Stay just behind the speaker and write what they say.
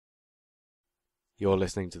You're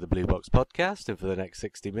listening to the Blue Box Podcast, and for the next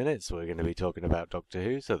 60 minutes we're going to be talking about Doctor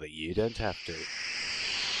Who so that you don't have to.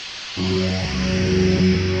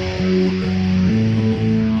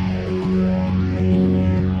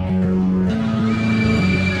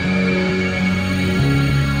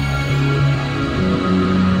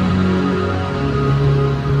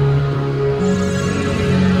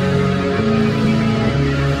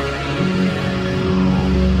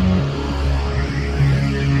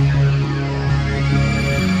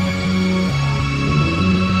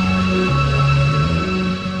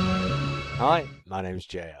 Hi, my name's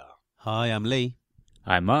JR. Hi, I'm Lee.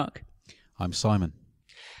 I'm Mark. I'm Simon.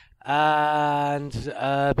 And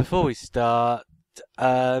before we start,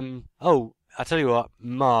 I tell you what,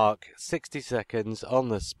 Mark, 60 seconds on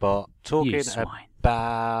the spot, talking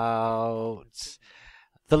about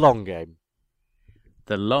the long game.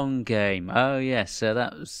 The long game. Oh, yes. So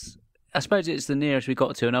that was... I suppose it's the nearest we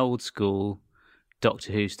got to an old school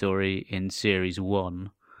Doctor Who story in Series 1.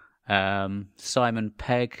 Simon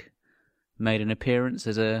Pegg made an appearance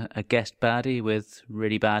as a guest baddie with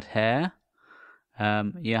really bad hair.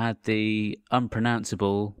 You had the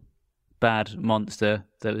unpronounceable bad monster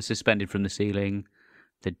that was suspended from the ceiling,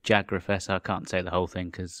 the Jagrafess. I can't say the whole thing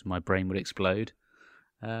because my brain would explode.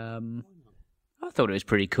 I thought it was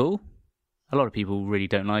pretty cool. A lot of people really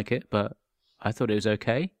don't like it, but I thought it was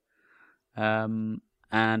okay. And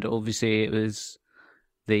obviously it was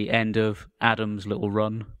the end of Adam's little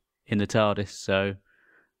run in the TARDIS, so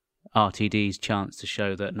RTD's chance to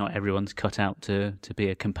show that not everyone's cut out to be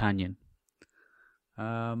a companion.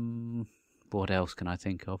 What else can I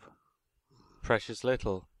think of? Precious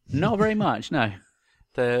little. Not very much, no.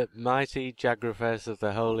 The mighty Jagrafess of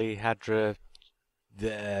the Holy Hadra...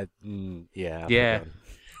 Yeah.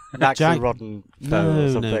 Maxi-Rodden Foe or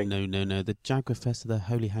something. No. The Jagrafess of the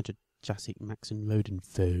Holy Hadra Jassic Maxin Rodin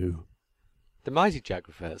Foe. The mighty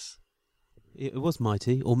Jagrafess? It was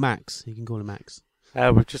mighty, or Max. You can call him Max.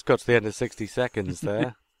 We've just got to the end of 60 seconds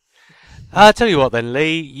there. I'll tell you what then,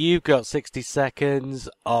 Lee. You've got 60 seconds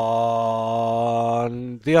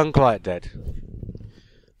on The Unquiet Dead.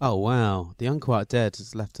 Oh, wow. The Unquiet Dead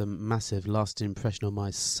has left a massive lasting impression on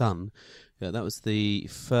my son. Yeah, that was the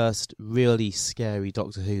first really scary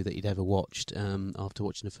Doctor Who that he'd ever watched. After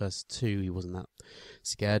watching the first two, he wasn't that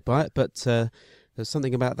scared by it. But there's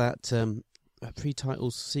something about that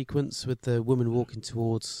pre-title sequence with the woman walking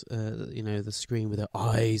towards the screen with her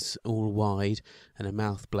eyes all wide and her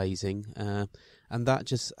mouth blazing, and that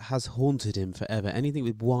just has haunted him forever. Anything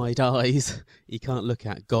with wide eyes he can't look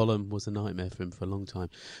at. Gollum was a nightmare for him for a long time.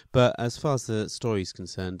 But as far as the story is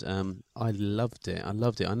concerned, I loved it. I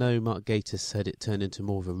know Mark Gatiss said it turned into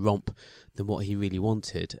more of a romp than what he really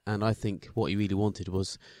wanted, and I think what he really wanted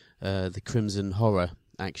was the Crimson Horror,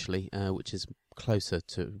 actually, which is closer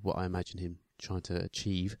to what I imagine him trying to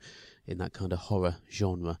achieve in that kind of horror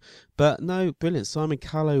genre. But no, brilliant. Simon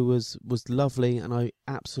Callow was lovely, and I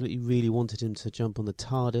absolutely really wanted him to jump on the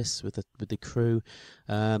TARDIS with the crew.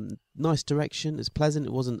 Nice direction. It's pleasant.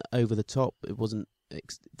 It wasn't over the top. It wasn't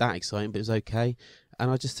that exciting, but it was okay.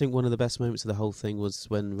 And I just think one of the best moments of the whole thing was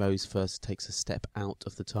when Rose first takes a step out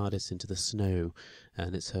of the TARDIS into the snow,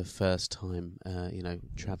 and it's her first time,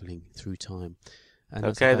 travelling through time. And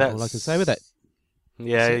that's all I can say with it.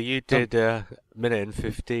 Yeah, you did a minute and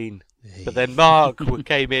 15. But then Mark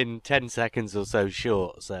came in 10 seconds or so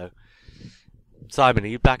short. So, Simon, are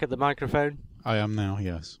you back at the microphone? I am now,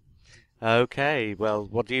 yes. Okay, well,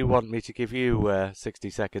 what do you want me to give you 60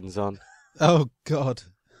 seconds on? Oh, God.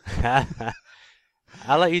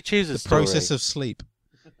 I'll let you choose a story. The process of sleep.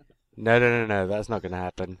 No, that's not going to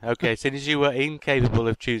happen. Okay, since you were incapable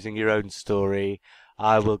of choosing your own story,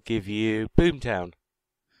 I will give you Boomtown.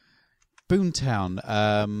 Boomtown,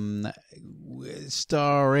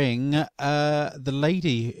 starring the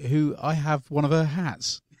lady who I have one of her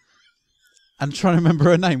hats. I'm trying to remember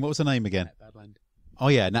her name. What was her name again? Nat Badland. Oh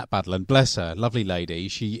yeah, Nat Badland. Bless her, lovely lady.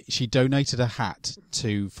 She donated a hat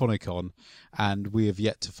to Phonicon, and we have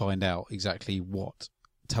yet to find out exactly what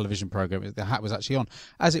television program the hat was actually on.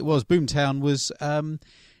 As it was, Boomtown was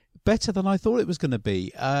better than I thought it was going to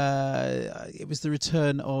be. It was the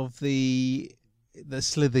return of the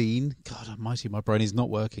Slitheen. God almighty, my brain is not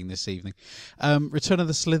working this evening. Return of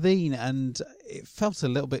the Slitheen, and it felt a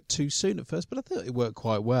little bit too soon at first, but I thought it worked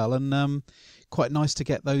quite well, and quite nice to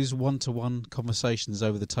get those one-to-one conversations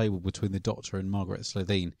over the table between the Doctor and Margaret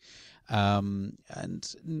Slitheen, and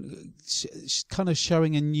kind of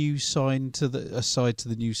showing a new side to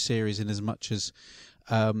the new series, in as much as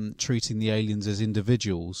treating the aliens as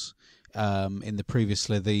individuals. In the previous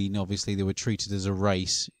Slitheen, obviously they were treated as a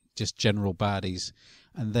race, just general baddies.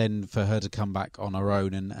 and then for her to come back on her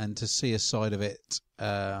own and to see a side of it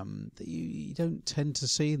that you don't tend to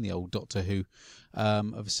see in the old Doctor Who,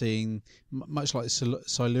 of seeing, much like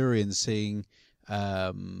Silurians, seeing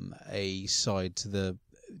a side to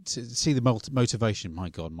see the motivation. My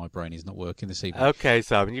God, my brain is not working this evening. Okay,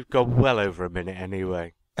 Simon, you've gone well over a minute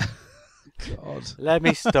anyway. God. Let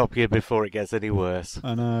me stop you before it gets any worse.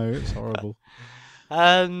 I know, it's horrible.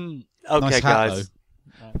 Okay, Nice hat, guys.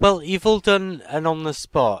 Well, you've all done an on the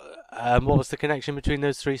spot. What was the connection between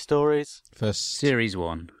those three stories? First Series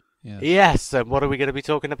 1. yeah. Yes, and what are we going to be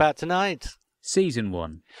talking about tonight? Season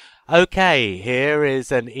 1. Okay, here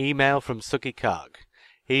is an email from Suki Kark.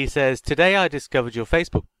 He says, today I rediscovered your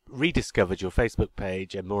Facebook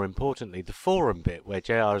page, and more importantly, the forum bit where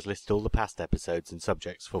JR has listed all the past episodes and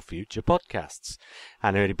subjects for future podcasts.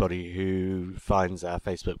 And anybody who finds our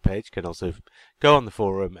Facebook page can also go on the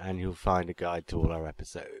forum and you'll find a guide to all our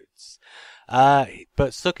episodes.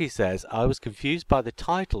 But Suki says, I was confused by the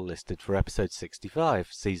title listed for episode 65,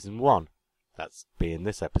 season 1. That's being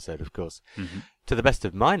this episode, of course. Mm-hmm. To the best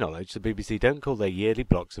of my knowledge, the BBC don't call their yearly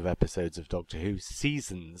blocks of episodes of Doctor Who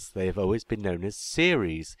seasons. They have always been known as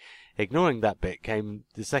series. Ignoring that bit came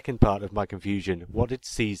the second part of my confusion. What did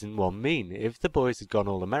season 1 mean? If the boys had gone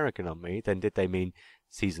all American on me, then did they mean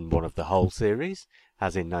season 1 of the whole series,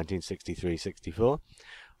 as in 1963-64?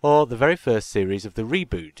 Or the very first series of the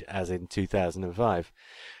reboot, as in 2005?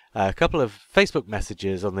 A couple of Facebook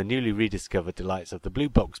messages on the newly rediscovered delights of the Blue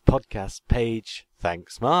Box podcast page.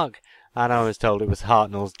 Thanks, Mark. And I was told it was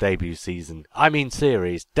Hartnell's debut season. I mean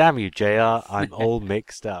series. Damn you, JR. I'm all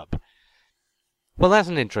mixed up. Well, that's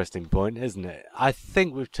an interesting point, isn't it? I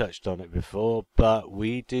think we've touched on it before, but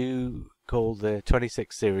we do call the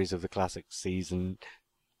 26th series of the classic season,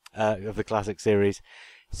 series,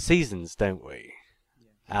 seasons, don't we?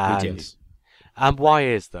 We do. And why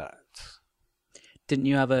is that? Didn't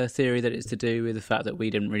you have a theory that it's to do with the fact that we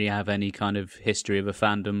didn't really have any kind of history of a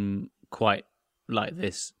fandom quite like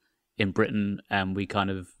this in Britain, and we kind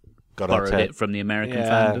of borrowed it from the American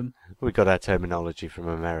fandom? We got our terminology from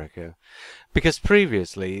America. Because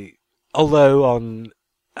previously, although on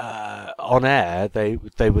air they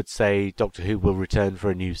would say Doctor Who will return for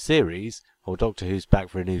a new series, or Doctor Who's back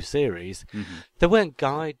for a new series, there weren't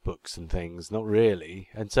guidebooks and things, not really.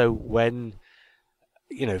 And so when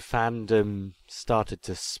fandom started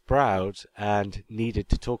to sprout and needed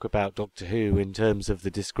to talk about Doctor Who in terms of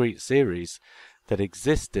the discrete series that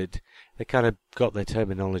existed, they kind of got their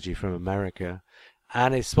terminology from America.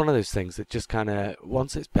 And it's one of those things that just kind of,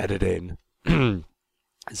 once it's bedded in,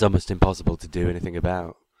 it's almost impossible to do anything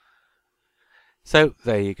about. So,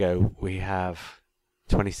 there you go. We have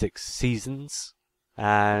 26 seasons,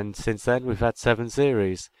 and since then we've had 7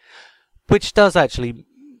 series, which does actually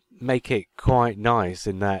make it quite nice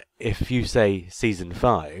in that if you say season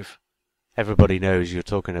 5, everybody knows you're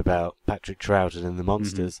talking about Patrick Troughton and the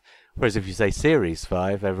Monsters. Whereas if you say series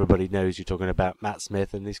 5, everybody knows you're talking about Matt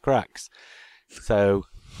Smith and his cracks. So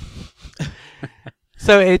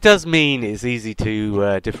it does mean it's easy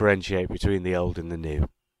to differentiate between the old and the new.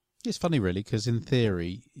 It's funny, really, because in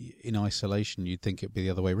theory, in isolation, you'd think it'd be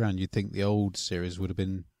the other way around. You'd think the old series would have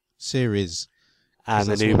been series, and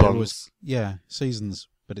the new ones, seasons.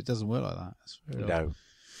 But it doesn't work like that. No.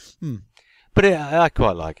 But I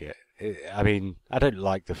quite like it. I mean, I don't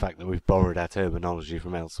like the fact that we've borrowed our terminology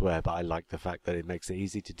from elsewhere, but I like the fact that it makes it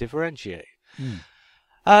easy to differentiate.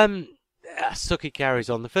 Suki carries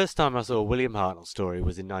on. The first time I saw a William Hartnell story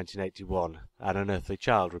was in 1981, An Unearthly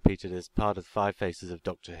Child, repeated as part of 5 Faces of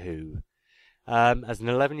Doctor Who. As an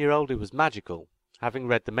 11-year-old, it was magical. Having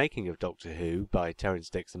read The Making of Doctor Who by Terence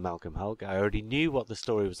Dix and Malcolm Hulke, I already knew what the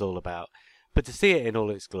story was all about, but to see it in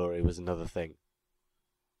all its glory was another thing.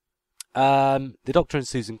 The Doctor and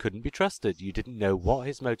Susan couldn't be trusted. You didn't know what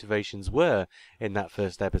his motivations were in that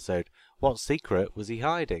first episode. What secret was he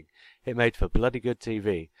hiding? It made for bloody good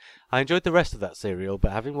TV. I enjoyed the rest of that serial,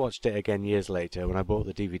 but having watched it again years later when I bought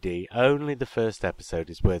the DVD, only the first episode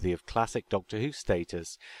is worthy of classic Doctor Who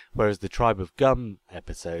status, whereas the Tribe of Gum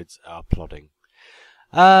episodes are plodding.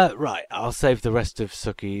 Right, I'll save the rest of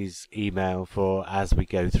Suki's email for as we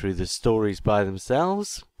go through the stories by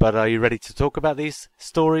themselves. But are you ready to talk about these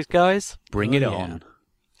stories, guys? Bring it on.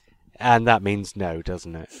 And that means no,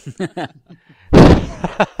 doesn't it?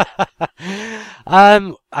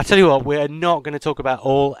 I tell you what, we're not going to talk about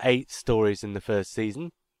all 8 stories in the first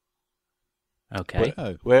season. Okay.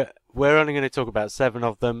 We're only going to talk about 7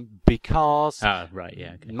 of them because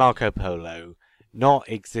okay. Marco Polo, not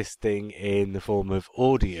existing in the form of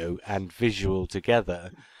audio and visual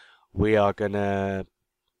together, we're gonna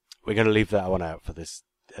leave that one out for this,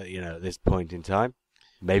 at this point in time.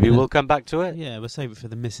 Maybe we'll come back to it. Yeah, we'll save it for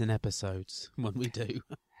the missing episodes when we do.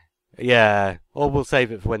 Yeah, or we'll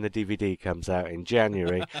save it for when the DVD comes out in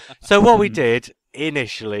January. So what we did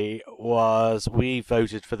initially was we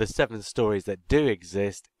voted for the 7 stories that do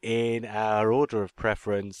exist in our order of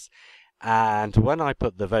preference. And when I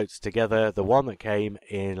put the votes together, the one that came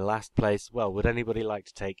in last place, well, would anybody like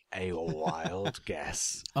to take a wild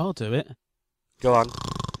guess? I'll do it. Go on.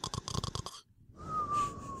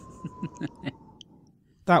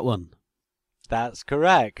 That one. That's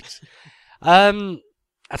correct.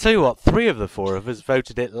 I tell you what, 3 of the 4 of us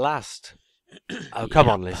voted it last. Oh, come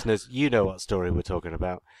on, listeners. You know what story we're talking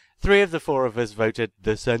about. 3 of the 4 of us voted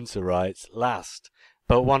the censor rights last,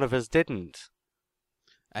 but one of us didn't.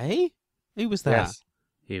 Eh? Who was that? Yes.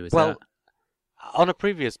 Who was Well, that? on a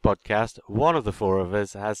previous podcast, one of the 4 of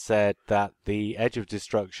us has said that The Edge of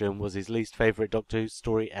Destruction was his least favourite Doctor Who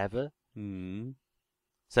story ever. Hmm.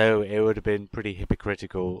 So it would have been pretty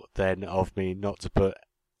hypocritical then of me not to put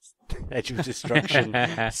Edge of Destruction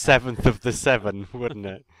 7th of the 7, wouldn't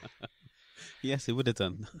it? Yes, it would have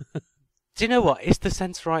done. Do you know what? Is the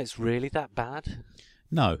censor rights really that bad?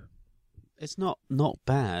 No. It's not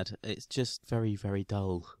bad. It's just very, very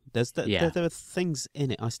dull. There are things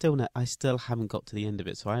in it. I still haven't got to the end of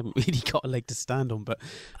it, so I haven't really got a leg to stand on. But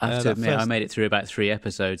I have to admit, I made it through about 3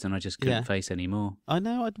 episodes and I just couldn't face any more. I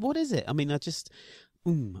know. What is it? I mean,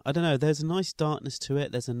 I don't know. There's a nice darkness to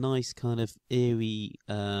it. There's a nice kind of eerie.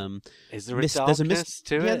 Is there a darkness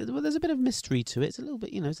to it? Yeah, well, there's a bit of mystery to it. It's a little bit,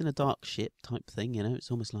 it's in a dark ship type thing. It's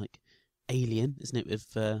almost like Alien, isn't it,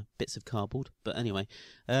 with bits of cardboard? But anyway,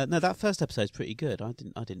 no, that first episode's pretty good. I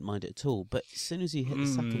didn't mind it at all. But as soon as you hit the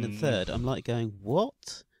second and third, I'm like going,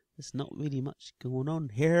 what? There's not really much going on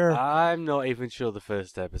here. I'm not even sure the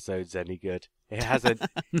first episode's any good. It has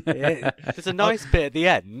there's a nice bit at the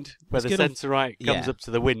end where the censor right comes up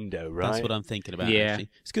to the window, right? That's what I'm thinking about, Yeah. actually.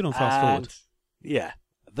 It's good on fast forward. Yeah.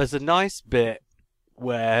 There's a nice bit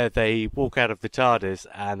where they walk out of the TARDIS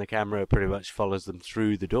and the camera pretty much follows them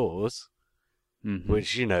through the doors,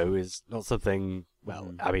 which, is not something...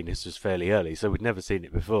 Well, I mean, this was fairly early, so we'd never seen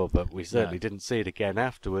it before, but we certainly didn't see it again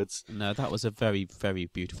afterwards. No, that was a very, very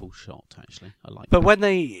beautiful shot, actually. I like But that.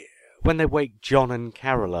 when they wake John and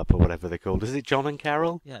Carol up, or whatever they're called, is it John and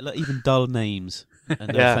Carol? Yeah, look, even dull names.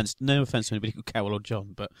 And no offence to anybody called Carol or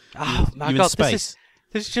John, but Oh, my you're God, in space.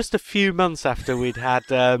 this is just a few months after we'd had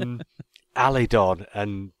Alidon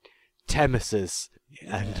and Temesis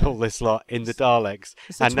and all this lot in the Daleks,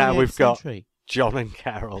 It's the and now we've 28th got century. John and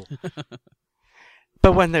Carol.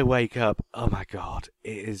 But when they wake up, oh my God,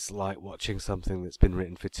 it is like watching something that's been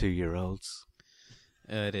written for 2-year-olds.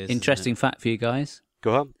 It is. Interesting fact for you guys.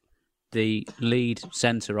 Go on. The lead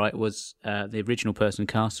censor right was the original person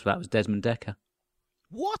cast for that was Desmond Decker.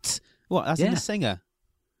 What? What, as in Yeah. a singer?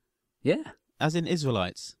 Yeah. As in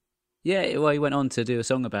Israelites? Yeah, well, he went on to do a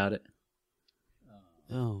song about it.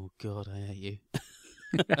 Oh, God, I hate you.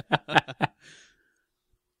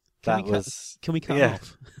 Can we cut yeah.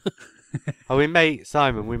 off? Oh, we may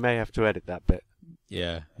have to edit that bit.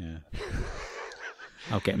 Yeah.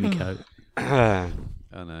 I'll get me coat. Oh,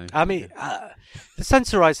 no. I mean, the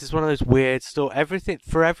censor rights is one of those weird stories.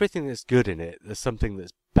 Everything that's good in it, there's something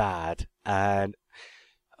that's bad. And,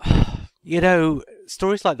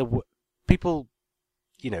 stories like people,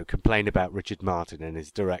 complain about Richard Martin and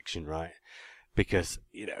his direction, right? Because,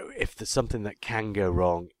 if there's something that can go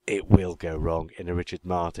wrong, it will go wrong in a Richard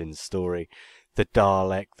Martin story. The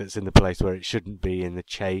Dalek that's in the place where it shouldn't be in the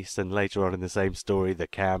chase, and later on in the same story, the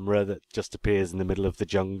camera that just appears in the middle of the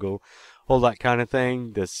jungle, all that kind of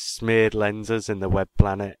thing. There's smeared lenses in the web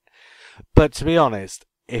planet. But to be honest,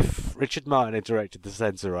 if Richard Martin had directed the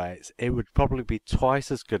censor rights, it would probably be twice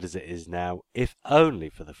as good as it is now, if only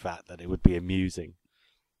for the fact that it would be amusing.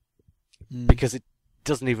 Because it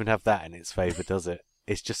doesn't even have that in its favour, does it?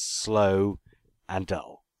 It's just slow and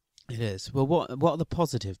dull. It is. Well, what are the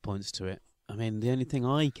positive points to it? I mean, the only thing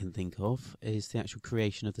I can think of is the actual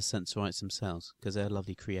creation of the censorites themselves, because they're a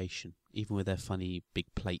lovely creation, even with their funny big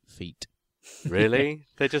plate feet. Really?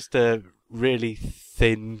 They're just a really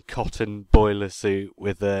thin cotton boiler suit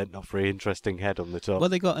with a not very interesting head on the top. Well,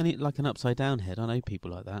 they got like an upside down head. I know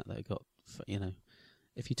people like that. They got,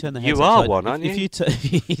 if you turn their heads You are upside, one, aren't you?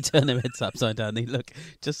 If you turn their heads upside down, they look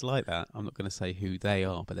just like that. I'm not going to say who they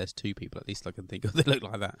are, but there's 2 people at least I can think of that look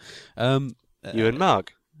like that. You and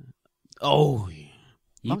Mark. Oh,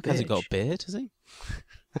 You Mark hasn't got bitch. a beard, has he?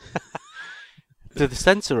 To the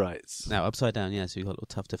censor rights. No, upside down. Yeah, so he's got a little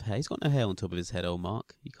tuft of hair. He's got no hair on top of his head, old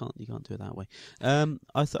Mark. You can't do it that way. Can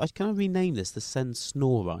I rename this the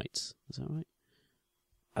Sensorites? Is that right?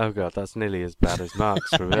 Oh God, that's nearly as bad as Mark's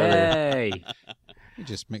from earlier. Hey! You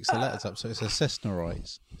just mix the letters up, so it says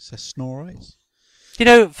Cessnorites. It says Snorites. You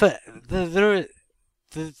know, for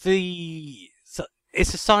so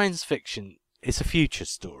it's a science fiction. It's a future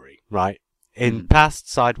story, right? In past,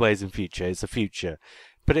 sideways, and future, it's a future.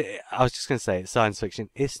 But I was just going to say, it's science fiction.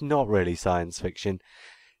 It's not really science fiction.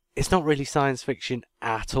 It's not really science fiction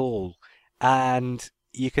at all. And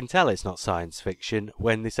you can tell it's not science fiction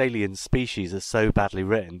when this alien species is so badly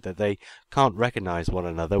written that they can't recognise one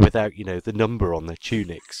another without, the number on their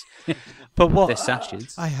tunics. But what? Their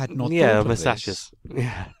sashes. I had not Yeah, thought the of sashes.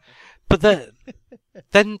 Yeah. But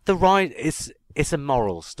then the ride is... It's a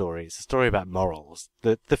moral story. It's a story about morals.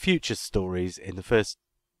 The future stories in the first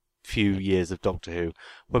few years of Doctor Who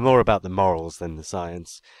were more about the morals than the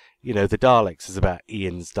science. The Daleks is about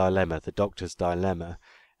Ian's dilemma, the Doctor's dilemma,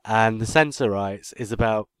 and the Sensorites is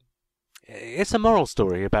about... It's a moral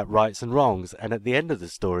story about rights and wrongs, and at the end of the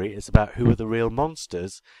story it's about who are the real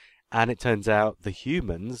monsters, and it turns out the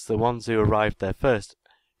humans, the ones who arrived there first,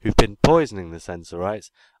 who've been poisoning the Sensorites,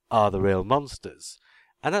 are the real monsters.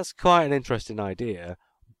 And that's quite an interesting idea,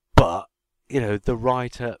 but, the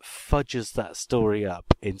writer fudges that story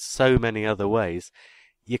up in so many other ways,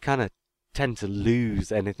 you kind of tend to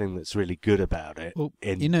lose anything that's really good about it. Well,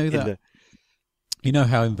 you know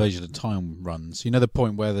how Invasion of Time runs? You know the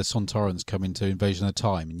point where the Sontarans come into Invasion of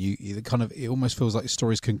Time, and it almost feels like the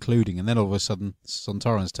story's concluding, and then all of a sudden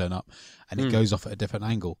Sontarans turn up, and it goes off at a different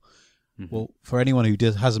angle. Mm-hmm. Well, for anyone who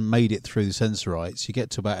hasn't made it through the Sensorites, you get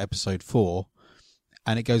to about episode 4,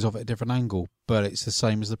 and it goes off at a different angle, but it's the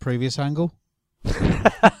same as the previous angle.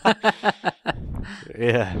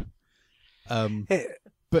 Yeah.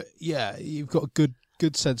 But yeah, you've got good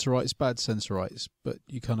Sensorites, bad Sensorites, but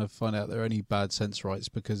you kind of find out they're only bad Sensorites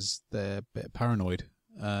because they're a bit paranoid.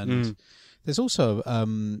 And there's also,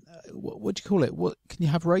 what do you call it? What can you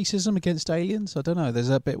have racism against aliens? I don't know. There's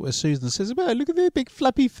a bit where Susan says, "Oh, look at their big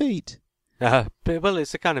flappy feet." Well,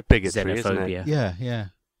 it's a kind of bigotry, isn't it? Yeah.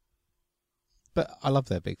 But I love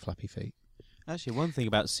their big flappy feet. Actually, one thing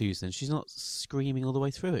about Susan, she's not screaming all the way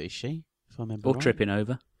through it, is she? If I remember Or right. tripping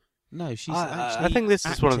over. No, she's I think this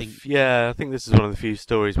is acting. one of I think this is one of the few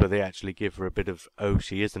stories where they actually give her a bit of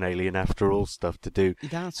she is an alien after all stuff to do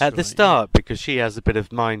at the start, because she has a bit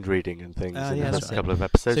of mind reading and things in the first couple of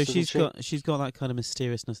episodes. So she's got that kind of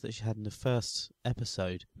mysteriousness that she had in the first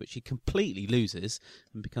episode, but she completely loses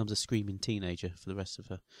and becomes a screaming teenager for the rest of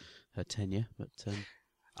her tenure. But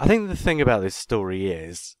I think the thing about this story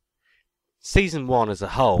is season 1 as a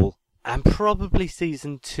whole, and probably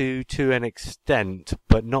season 2 to an extent,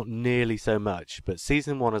 but not nearly so much. But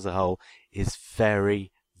season 1 as a whole is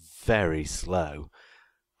very, very slow.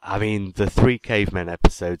 I mean, the 3 cavemen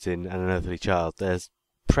episodes in An Unearthly Child, there's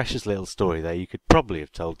precious little story there. You could probably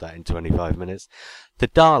have told that in 25 minutes. The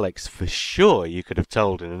Daleks, for sure, you could have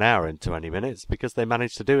told in an hour and 20 minutes, because they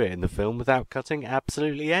managed to do it in the film without cutting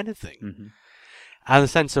absolutely anything. Mm-hmm. And the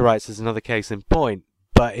Sensorites is another case in point.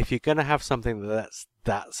 But if you're going to have something that's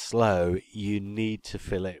that slow, you need to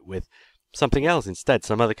fill it with something else instead,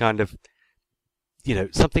 some other kind of,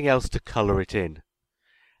 something else to colour it in.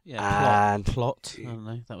 Yeah, plot. I don't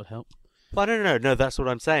know, that would help. But I don't know. No, that's what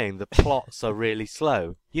I'm saying. The plots are really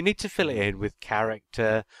slow. You need to fill it in with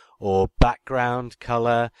character or background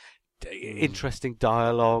colour, interesting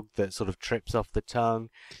dialogue that sort of trips off the tongue,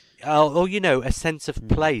 or a sense of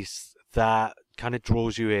place that kind of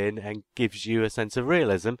draws you in and gives you a sense of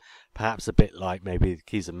realism, perhaps a bit like maybe the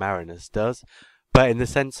Keys of Marinus does. But in the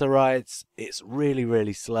Sensorites, it's really,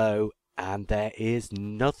 really slow, and there is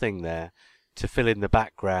nothing there to fill in the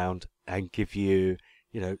background and give you,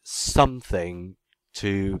 something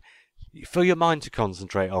for your mind to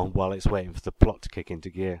concentrate on while it's waiting for the plot to kick into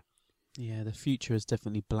gear. Yeah, the future is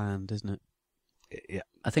definitely bland, isn't it? Yeah.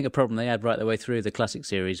 I think a problem they had right the way through the classic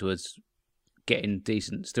series was getting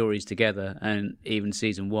decent stories together, and even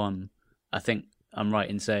season 1, I think I'm right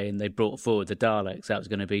in saying they brought forward the Daleks. That was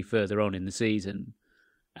going to be further on in the season,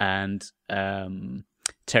 and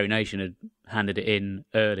Terry Nation had handed it in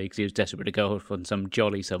early because he was desperate to go off on some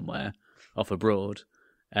jolly somewhere off abroad,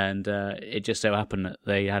 and it just so happened that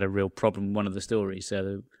they had a real problem with one of the stories,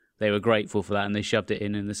 so they were grateful for that, and they shoved it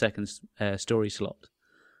in the second story slot.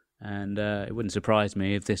 And it wouldn't surprise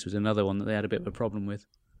me if this was another one that they had a bit of a problem with.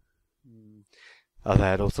 Oh, they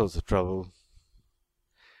had all sorts of trouble.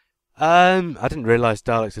 I didn't realise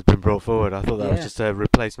Daleks had been brought forward. I thought that was just a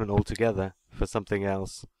replacement altogether for something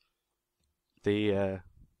else.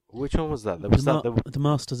 Which one was that? The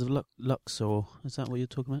Masters of Luxor. Is that what you're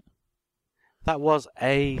talking about? That was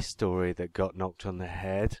a story that got knocked on the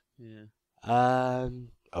head. Yeah.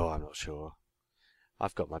 I'm not sure.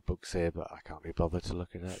 I've got my books here, but I can't be bothered to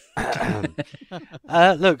look at it.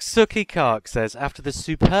 Look, Suki Kark says, after the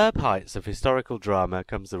superb heights of historical drama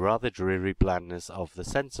comes the rather dreary blandness of the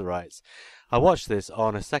censorites. I watched this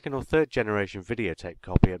on a second or third generation videotape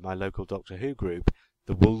copy at my local Doctor Who group,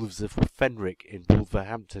 the Wolves of Fenric in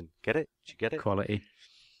Wolverhampton. Get it? Did you get it? Quality.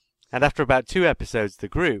 And after about 2 episodes, the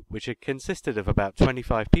group, which had consisted of about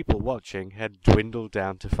 25 people watching, had dwindled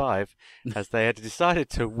down to 5, as they had decided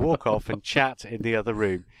to walk off and chat in the other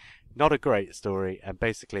room. Not a great story, and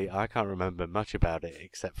basically I can't remember much about it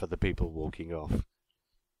except for the people walking off.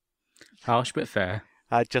 Harsh but fair.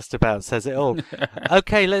 That just about says it all.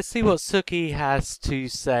 Okay, let's see what Suki has to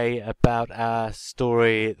say about our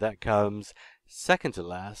story that comes second to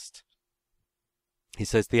last. He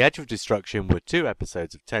says, The Edge of Destruction were 2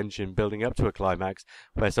 episodes of tension building up to a climax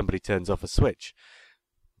where somebody turns off a switch.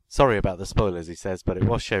 Sorry about the spoilers, he says, but it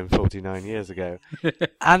was shown 49 years ago.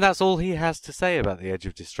 And that's all he has to say about The Edge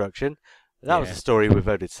of Destruction. That was the story we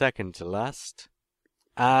voted second to last.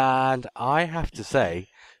 And I have to say,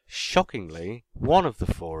 shockingly, one of the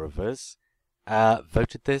 4 of us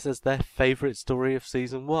voted this as their favourite story of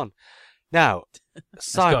season 1. Now,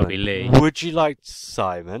 gotta be Lee. would you like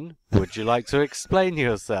to explain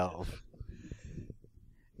yourself?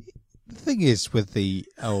 The thing is with the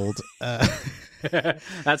old...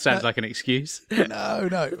 That sounds like an excuse. No,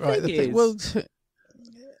 right. Well,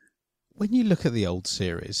 when you look at the old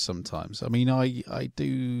series sometimes, I mean, I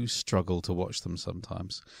do struggle to watch them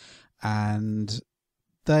sometimes. And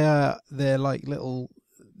they're like little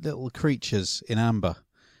creatures in amber.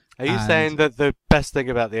 Are you saying that the best thing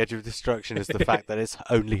about The Edge of Destruction is the fact that it's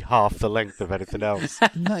only half the length of anything else?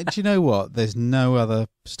 No, do you know what? There's no other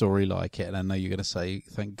story like it, and I know you're going to say,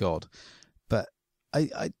 thank God. But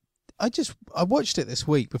I watched it this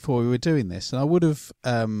week before we were doing this, and I would have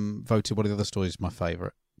voted one of the other stories my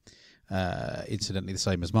favourite. Incidentally, the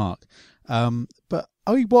same as Mark. But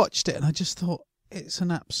I watched it, and I just thought, it's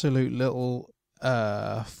an absolute little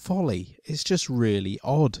folly. It's just really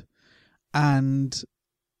odd. And...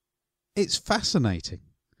 it's fascinating.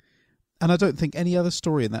 And I don't think any other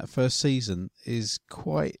story in that first season is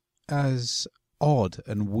quite as odd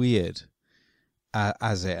and weird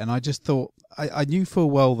as it. And I just thought, I knew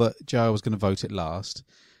full well that Joe was going to vote it last.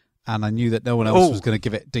 And I knew that no one else was going to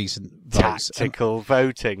give it decent votes. Tactical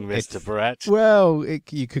voting, Mr. Brett. Well,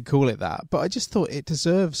 you could call it that. But I just thought it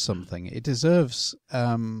deserves something. It deserves,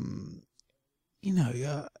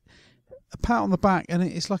 a pat on the back, and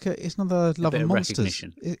it's another Love and Monsters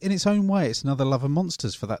in its own way. It's another Love and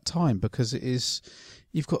Monsters for that time, because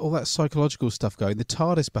you've got all that psychological stuff going. The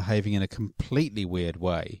TARDIS behaving in a completely weird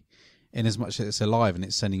way, in as much as it's alive and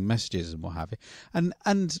it's sending messages and what have you.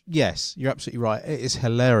 And yes, you're absolutely right. It is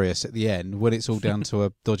hilarious at the end when it's all down to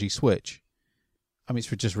a dodgy switch. I mean, it's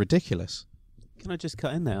just ridiculous. Can I just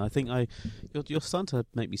cut in there? I think you're starting to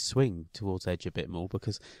make me swing towards Edge a bit more,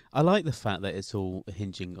 because I like the fact that it's all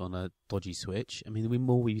hinging on a dodgy switch. I mean, the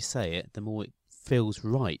more we say it, the more it feels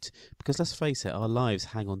right. Because let's face it, our lives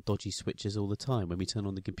hang on dodgy switches all the time when we turn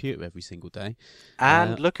on the computer every single day.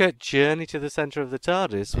 And look at Journey to the Centre of the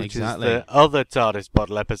TARDIS, which exactly. is the other TARDIS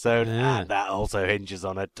bottle episode, Yeah. and that also hinges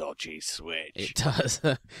on a dodgy switch. It does.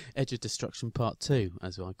 Edge of Destruction Part 2,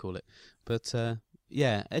 as I call it. But...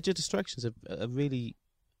 yeah, Edge of Destruction's a really...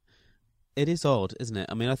 It is odd, isn't it?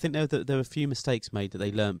 I mean, I think there were a few mistakes made that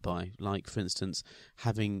they learnt by, like, for instance,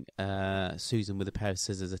 having Susan with a pair of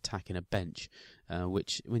scissors attacking a bench,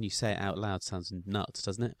 which, when you say it out loud, sounds nuts,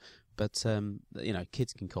 doesn't it? But,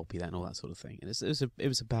 kids can copy that and all that sort of thing. And it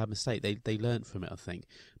was a bad mistake. They learnt from it, I think.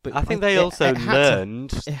 But I think they also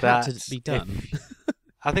learned it that... had to be done.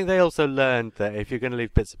 I think they also learned that if you're going to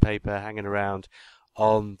leave bits of paper hanging around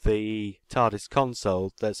on the TARDIS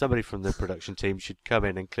console, that somebody from the production team should come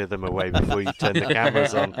in and clear them away before you turn the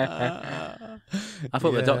cameras on. I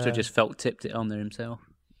thought the Doctor just tipped it on there himself.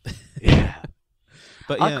 Yeah.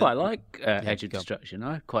 But I quite like Edge of Destruction.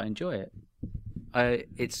 I quite enjoy it.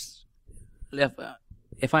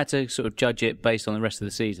 If I had to sort of judge it based on the rest of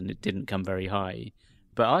the season, it didn't come very high.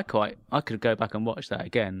 But I could go back and watch that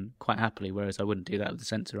again quite happily, whereas I wouldn't do that with the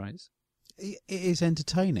Censorites. It is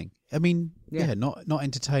entertaining. I mean, not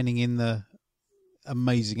entertaining in the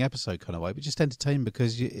amazing episode kind of way, but just entertaining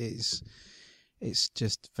because it's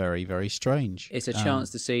just very, very strange. It's a chance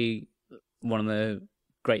to see one of the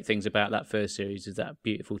great things about that first series is that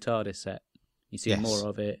beautiful TARDIS set. You see more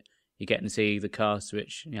of it. You're getting to see the cast,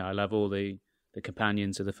 which I love all the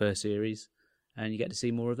companions of the first series, and you get to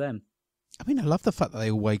see more of them. I mean, I love the fact that they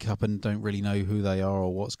all wake up and don't really know who they are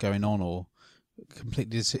or what's going on, or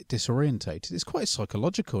completely disorientated. It's quite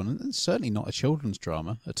psychological, and it's certainly not a children's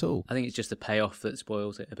drama at all. I think it's just the payoff that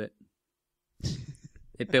spoils it a bit.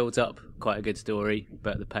 It builds up quite a good story,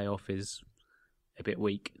 but the payoff is a bit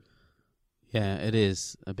weak. Yeah, it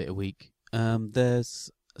is a bit weak.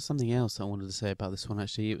 There's something else I wanted to say about this one.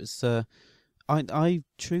 Actually, it was I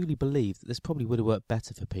truly believe that this probably would have worked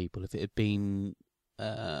better for people if it had been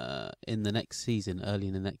in the next season, early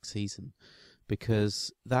in the next season,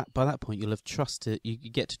 because that by that point you'll have trusted. You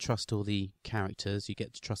get to trust all the characters. You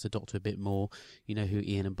get to trust the Doctor a bit more. You know who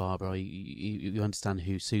Ian and Barbara are. You understand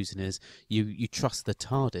who Susan is. You trust the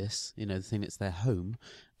TARDIS. You know, the thing that's their home.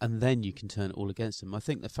 And then you can turn it all against them. I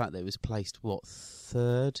think the fact that it was placed,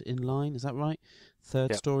 third in line? Is that right?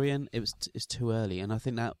 Third story in? It's too early. And I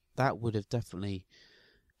think that would have definitely...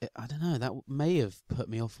 I don't know, that may have put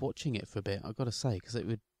me off watching it for a bit, I've got to say, because it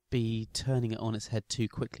would be turning it on its head too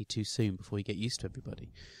quickly, too soon, before you get used to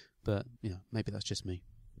everybody. But, maybe that's just me.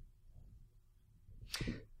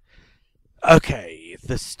 Okay,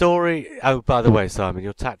 the story... Oh, by the way, Simon,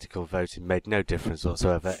 your tactical voting made no difference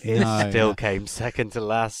whatsoever. It still came second to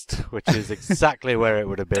last, which is exactly where it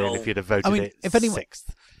would have been if you'd have voted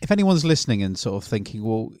sixth. If anyone's listening and sort of thinking,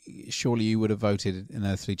 well, surely you would have voted An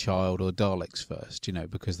Earthly Child or Daleks first,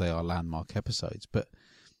 because they are landmark episodes. But,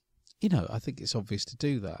 I think it's obvious to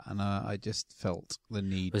do that. And I just felt the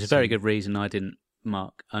need There's a very good reason I didn't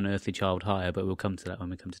mark Unearthly Child higher, but we'll come to that when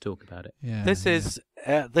we come to talk about it. Yeah,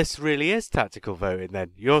 this really is tactical voting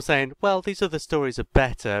then. You're saying, well, these other stories are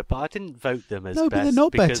better, but I didn't vote them as best. No, but they're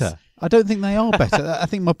not better. I don't think they are better. I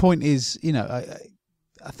think my point is,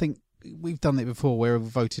 I think we've done it before where we've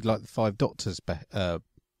voted like the 5 Doctors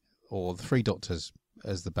or the 3 Doctors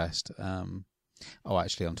as the best.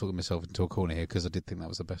 Actually, I'm talking myself into a corner here because I did think that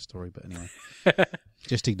was the best story, but anyway.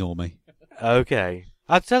 Just ignore me. Okay.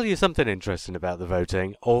 I'll tell you something interesting about the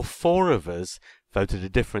voting. All 4 of us voted a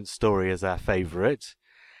different story as our favourite,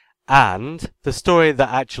 and the story that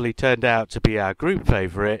actually turned out to be our group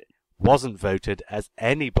favourite wasn't voted as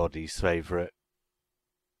anybody's favourite.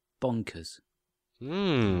 Bonkers.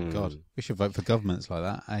 God, we should vote for governments like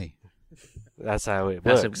that, eh? That's how it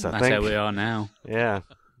works, I think. That's how we are now. Yeah.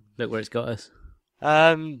 Look where it's got us.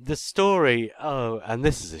 The story... Oh, and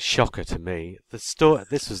this is a shocker to me. This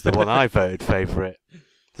was the one I voted favourite.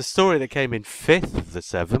 The story that came in 5th of the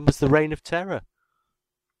 7 was The Reign of Terror.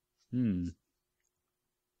 Maybe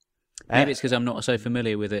it's because I'm not so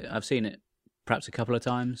familiar with it. I've seen it perhaps a couple of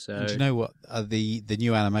times. So. And do you know what? The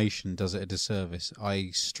new animation does it a disservice.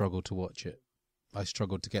 I struggled to watch it. I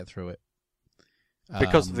struggled to get through it.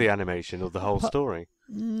 Because of the animation or the whole story?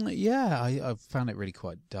 Yeah, I found it really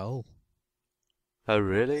quite dull. Oh,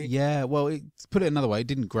 really? Yeah, well, put it another way, it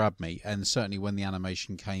didn't grab me, and certainly when the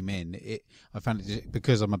animation came in, I found it,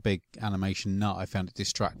 because I'm a big animation nut, I found it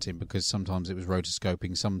distracting, because sometimes it was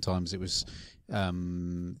rotoscoping, sometimes it was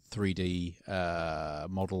 3D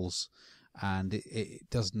models, and it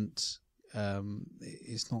doesn't,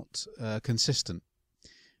 it's not consistent.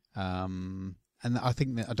 And I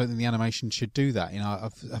don't think the animation should do that.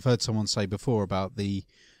 I've heard someone say before about the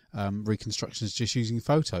reconstructions just using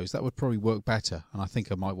photos. That would probably work better, and I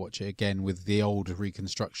think I might watch it again with the old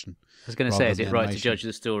reconstruction. I was going to say, is it right to judge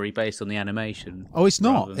the story based on the animation? Oh, it's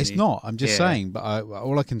not. It's not. I'm just saying. But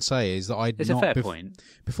all I can say is that it's a fair point.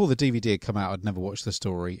 Before the DVD had come out, I'd never watched the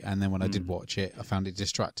story, and then when I did watch it, I found it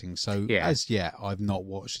distracting. So as yet, I've not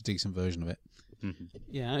watched a decent version of it. Mm-hmm.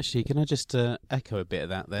 Yeah, actually, can I just echo a bit of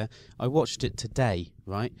that there? I watched it today,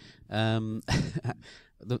 right? I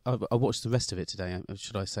watched the rest of it today,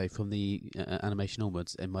 should I say, from the animation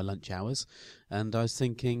onwards in my lunch hours, and I was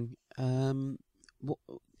thinking,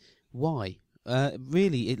 why?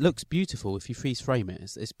 Really, it looks beautiful if you freeze frame it.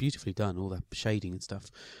 It's beautifully done, all the shading and stuff.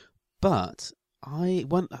 But I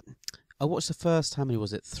watched the first, how many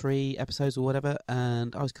was it, 3 episodes or whatever,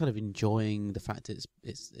 and I was kind of enjoying the fact that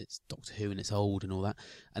it's Doctor Who and it's old and all that.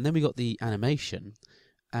 And then we got the animation,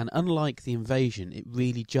 and unlike the invasion, it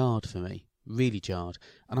really jarred for me. Really jarred,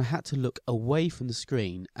 and I had to look away from the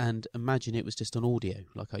screen and imagine it was just on audio,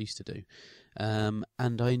 like I used to do. And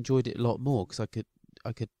I enjoyed it a lot more because I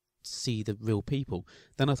could see the real people.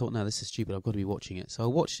 Then I thought, no, this is stupid. I've got to be watching it. So I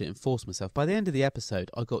watched it and forced myself. By the end of the episode,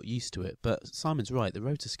 I got used to it. But Simon's right. The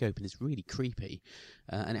rotoscoping is really creepy,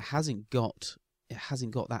 and it hasn't got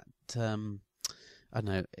that. I don't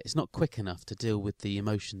know. It's not quick enough to deal with the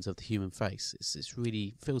emotions of the human face. It's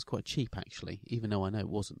really feels quite cheap actually, even though I know it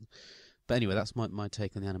wasn't. But anyway, that's my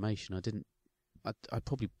take on the animation. I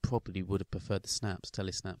probably would have preferred the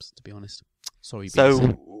telesnaps, to be honest. Sorry, So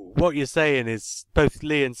BBC. What you're saying is both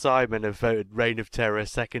Lee and Simon have voted Reign of Terror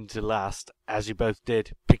second to last, as you both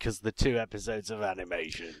did, because of the 2 episodes of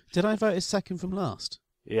animation. Did I vote as second from last?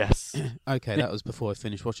 Yes. Okay, that was before I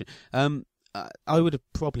finished watching. I would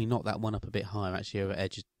have probably knocked that one up a bit higher, actually, over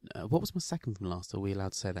Edge. What was my second from last? Are we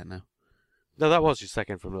allowed to say that now? No, that was your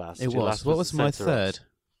second from last. It Your was. last What was the my Censorites.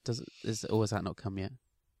 third? Or has that not come yet?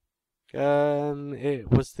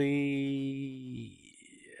 It was the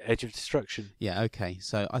Edge of Destruction. Yeah, okay.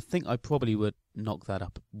 So I think I probably would knock that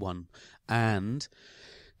up one. And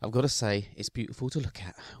I've got to say, it's beautiful to look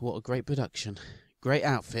at. What a great production. Great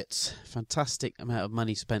outfits. Fantastic amount of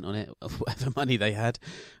money spent on it, of whatever money they had.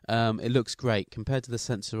 It looks great. Compared to the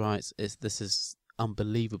Censorites, this is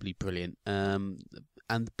unbelievably brilliant. I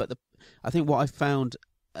think what I found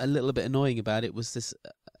a little bit annoying about it was this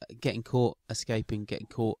getting caught, escaping, getting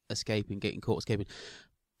caught, escaping, getting caught, escaping.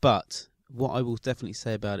 But what I will definitely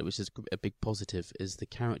say about it, which is a big positive, is the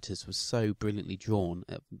characters were so brilliantly drawn.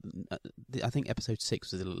 I think episode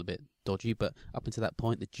 6 was a little bit dodgy, but up until that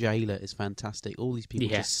point, the jailer is fantastic. All these people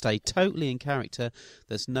just stay totally in character.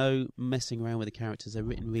 There's no messing around with the characters. They're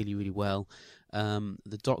written really, really well.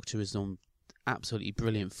 The Doctor is on absolutely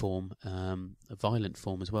brilliant form, a violent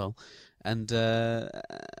form as well, and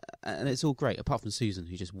it's all great apart from Susan,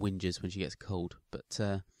 who just whinges when she gets cold.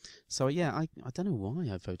 But so yeah, I don't know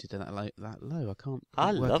why I voted that low. I can't.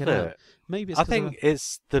 I work love it. it. Out. Maybe it's I think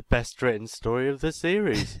it's the best written story of the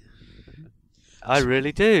series. I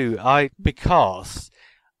really do. Because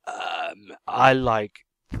I like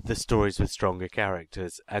the stories with stronger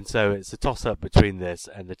characters, and so it's a toss-up between this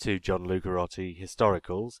and the two John Lucarotti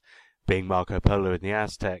historicals, being Marco Polo and the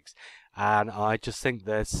Aztecs, and I just think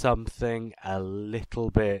there's something a little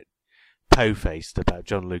bit po-faced about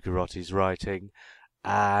John Lucarotti's writing,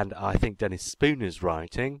 and I think Dennis Spooner's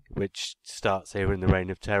writing, which starts here in the Reign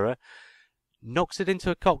of Terror, knocks it into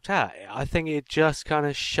a cocked hat. I think it just kind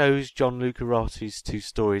of shows John Lucarotti's two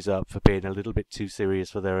stories up for being a little bit too serious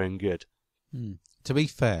for their own good. To be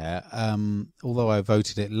fair, although I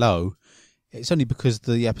voted it low, it's only because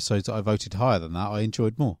the episodes that I voted higher than that I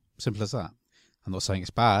enjoyed more. Simple as that. I'm not saying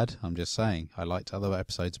it's bad, I'm just saying I liked other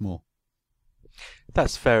episodes more.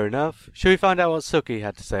 That's fair enough. Shall we find out what Suki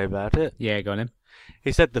had to say about it? Yeah, go on him.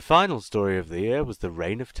 He said the final story of the year was the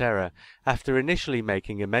Reign of Terror. After initially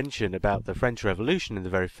making a mention about the French Revolution in the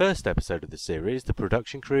very first episode of the series, the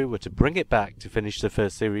production crew were to bring it back to finish the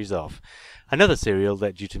first series off. Another serial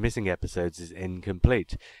that, due to missing episodes, is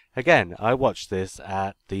incomplete. Again, I watched this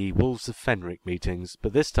at the Wolves of Fenric meetings,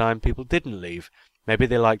 but this time people didn't leave. Maybe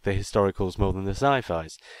they liked the historicals more than the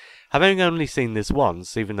sci-fis. Having only seen this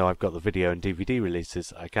once, even though I've got the video and DVD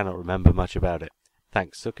releases, I cannot remember much about it.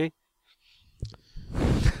 Thanks, Suki.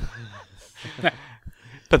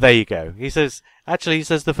 But there you go. He says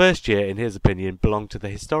the first year, in his opinion, belonged to the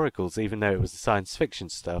historicals, even though it was the science fiction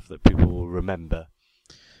stuff that people will remember.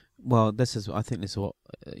 Well, I think this is what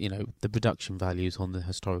the production values on the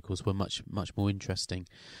historicals were much more interesting,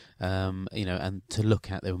 and to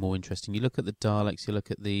look at, they were more interesting. You look at the Daleks, you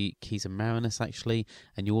look at the Keys of Marinus actually,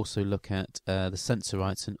 and you also look at the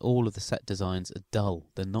Censorites, and all of the set designs are dull.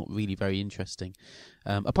 They're not really very interesting,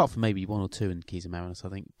 apart from maybe one or two in Keys of Marinus, I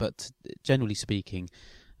think. But generally speaking,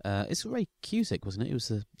 it's Ray Cusick, wasn't it? He was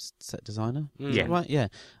the set designer. Yeah. Right. Yeah,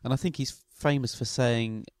 and I think he's famous for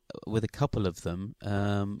saying, with a couple of them,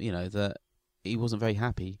 that he wasn't very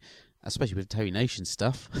happy, especially with Terry Nation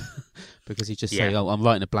stuff, because he'd just say, "Oh, I'm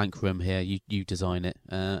writing a blank room here. You design it,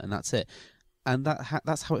 and that's it." And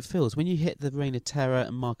that's how it feels when you hit the Reign of Terror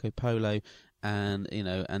and Marco Polo, and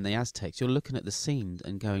and the Aztecs. You're looking at the scene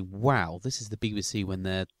and going, "Wow, this is the BBC when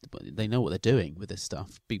they know what they're doing with this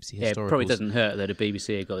stuff." BBC historicals. Yeah, it probably doesn't hurt that the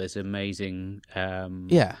BBC have got this amazing.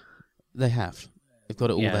 Yeah, they have. They've got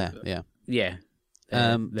it all there. Yeah. Yeah.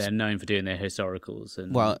 They're known for doing their historicals,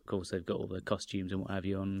 and of course they've got all the costumes and what have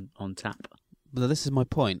you on tap. But this is my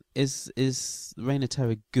point: is Reign of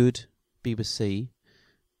Terror good BBC?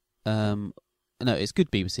 No, it's good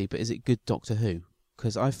BBC, but is it good Doctor Who?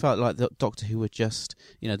 Because I felt like the Doctor Who were just,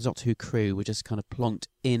 the Doctor Who crew were just kind of plonked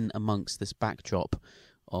in amongst this backdrop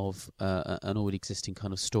of an already existing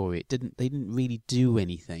kind of story. They didn't really do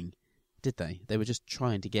anything, did they? They were just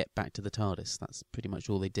trying to get back to the TARDIS. That's pretty much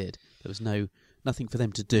all they did. There was nothing for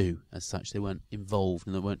them to do as such. They weren't involved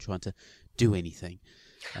and they weren't trying to do anything.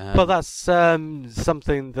 But that's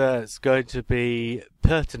something that's going to be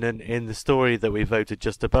pertinent in the story that we voted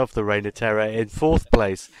just above the Reign of Terror in fourth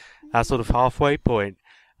place, our sort of halfway point.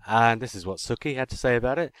 And this is what Suki had to say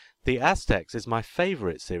about it. The Aztecs is my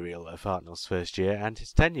favourite serial of Hartnell's first year and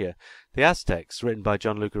his tenure. The Aztecs, written by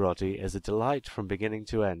John Lucarotti, is a delight from beginning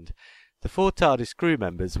to end. The 4 TARDIS crew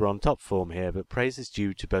members were on top form here, but praise is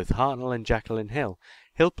due to both Hartnell and Jacqueline Hill.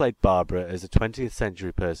 Hill played Barbara as a 20th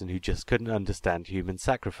century person who just couldn't understand human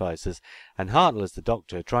sacrifices, and Hartnell as the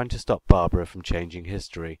Doctor trying to stop Barbara from changing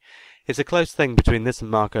history. It's a close thing between this and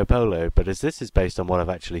Marco Polo, but as this is based on what I've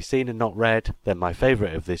actually seen and not read, then my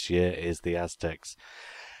favourite of this year is the Aztecs.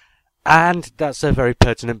 And that's a very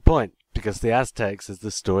pertinent point, because the Aztecs is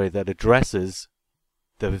the story that addresses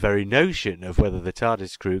the very notion of whether the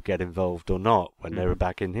TARDIS crew get involved or not when they were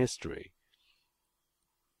back in history.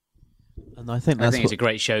 And I think it's a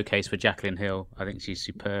great showcase for Jacqueline Hill. I think she's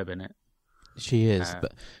superb in it. She is,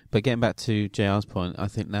 but getting back to JR's point, I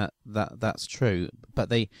think that's true.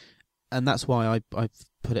 But and that's why I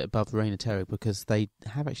put it above Reign of Terror, because they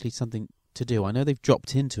have actually something to do. I know they've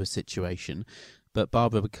dropped into a situation, but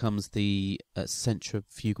Barbara becomes the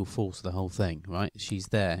centrifugal force of the whole thing, right? She's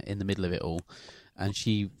there in the middle of it all, and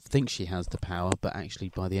she thinks she has the power, but actually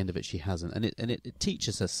by the end of it she hasn't. And it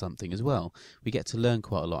teaches us something as well. We get to learn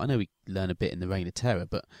quite a lot. I know we learn a bit in the Reign of Terror,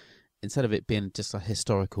 but instead of it being just a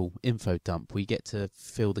historical info dump, we get to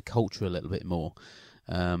feel the culture a little bit more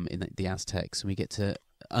in the Aztecs, and we get to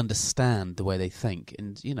understand the way they think.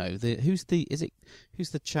 And who's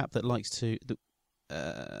the chap that likes to?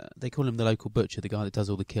 They call him the local butcher, the guy that does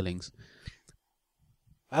all the killings.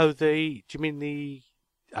 Oh, do you mean the?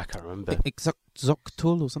 I can't remember.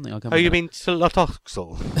 Zoctul or something. I can't remember. You mean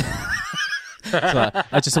Tlotoxel? Sorry,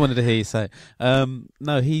 I just wanted to hear you say.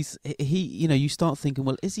 No, he. You start thinking,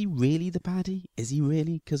 well, is he really the baddie? Is he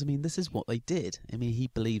really? Because this is what they did. He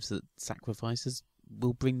believes that sacrifices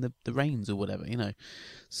will bring the rains or whatever.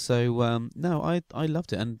 So no, I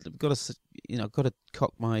loved it, and I've got to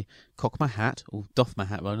cock my hat, or doff my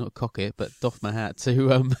hat. Well, not cock it, but doff my hat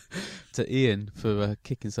to Ian for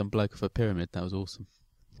kicking some bloke off a pyramid. That was awesome.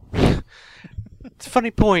 It's a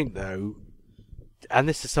funny point though. And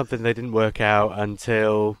this is something they didn't work out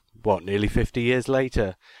until, nearly 50 years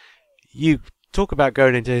later. You talk about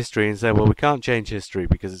going into history and saying, well, we can't change history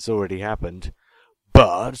because it's already happened.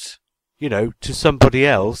 But, to somebody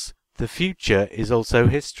else, the future is also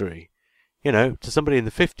history. To somebody in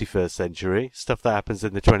the 51st century, stuff that happens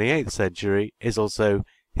in the 28th century is also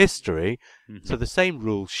history. Mm-hmm. So the same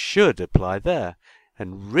rules should apply there.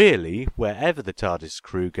 And really, wherever the TARDIS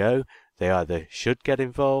crew go, they either should get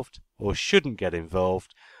involved or shouldn't get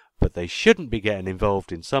involved, but they shouldn't be getting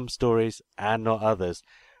involved in some stories and not others.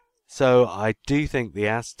 So I do think the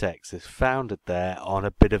Aztecs is founded there on a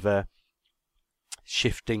bit of a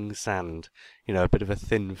shifting sand, a bit of a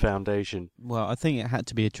thin foundation. Well, I think it had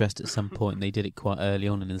to be addressed at some point, and they did it quite early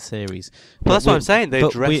on in the series. Well, that's what I'm saying. They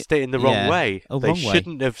addressed it in the wrong way. They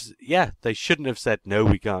shouldn't have. Yeah, they shouldn't have said no,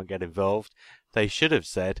 we can't get involved. They should have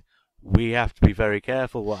said, we have to be very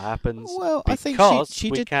careful what happens. Well, I think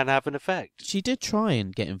we can have an effect. She did try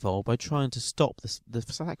and get involved by trying to stop the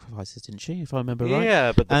sacrifices, didn't she? If I remember right.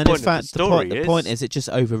 Yeah, but the point is, it just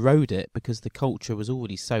overrode it because the culture was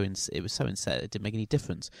already so set. It didn't make any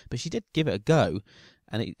difference. But she did give it a go,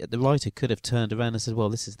 and the writer could have turned around and said, "Well,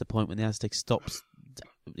 this is the point when the Aztecs stops."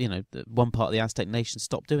 One part of the Aztec nation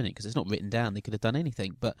stopped doing it because it's not written down. They could have done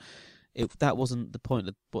anything, but. That wasn't the point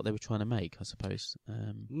of what they were trying to make, I suppose.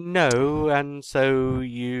 No, and so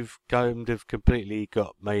you've kind of completely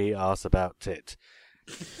got my arse about it.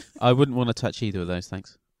 I wouldn't want to touch either of those,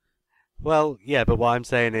 thanks. Well, yeah, but what I'm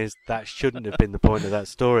saying is that shouldn't have been the point of that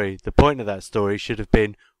story. The point of that story should have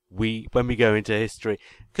been when we go into history.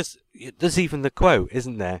 Because there's even the quote,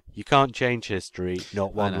 isn't there? You can't change history,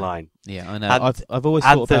 not one line. Yeah, I know. I've always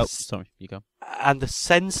thought about... Sorry, you go. And the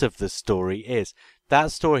sense of the story is...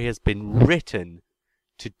 That story has been written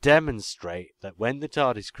to demonstrate that when the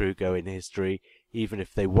TARDIS crew go in history, even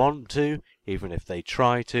if they want to, even if they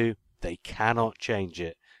try to, they cannot change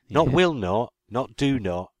it. Not will not do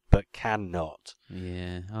not, but cannot.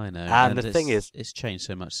 Yeah, I know. And the thing is... It's changed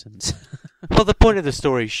so much since. Well, the point of the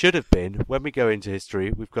story should have been, when we go into history,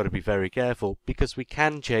 we've got to be very careful, because we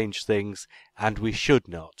can change things, and we should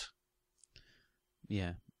not.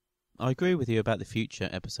 Yeah. I agree with you about the future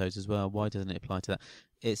episodes as well. Why doesn't it apply to that?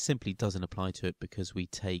 It simply doesn't apply to it because we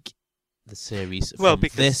take the series from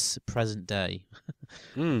this present day.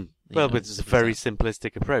 Well, it's a very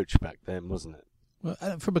simplistic approach back then, wasn't it?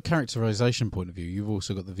 Well, from a characterization point of view, you've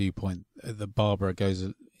also got the viewpoint that Barbara goes...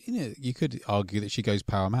 you could argue that she goes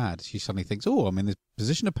power mad. She suddenly thinks, oh, I'm in this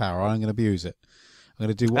position of power, I'm going to abuse it. I'm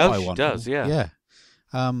going to do what I want. She does, yeah. Yeah.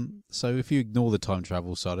 So if you ignore the time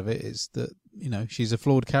travel side of it, it's that, she's a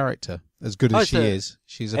flawed character. As good as she is,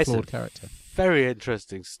 she's a flawed character. Very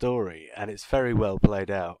interesting story, and it's very well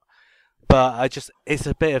played out. But it's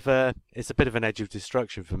a bit of an edge of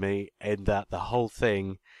destruction for me, in that the whole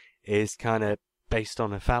thing is kind of based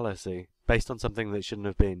on a fallacy, based on something that shouldn't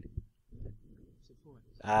have been.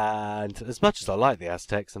 And as much as I like the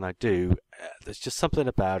Aztecs, and I do, there's just something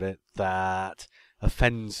about it that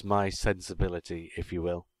offends my sensibility, if you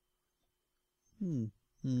will.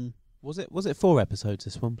 Was it 4 episodes,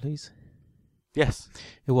 this one, please? Yes.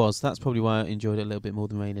 It was. That's probably why I enjoyed it a little bit more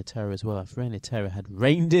than Reign of Terror as well. If Reign of Terror had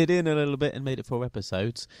reined it in a little bit and made it 4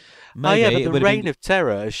 episodes, maybe but it the would have Reign been... of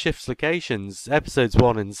Terror shifts locations. Episodes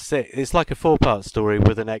 1 and 6. It's like a 4-part story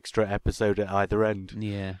with an extra episode at either end.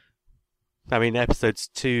 Yeah. I mean, episodes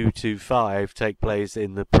 2 to 5 take place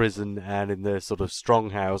in the prison and in the sort of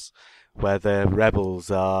stronghouse where the rebels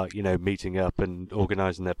are, meeting up and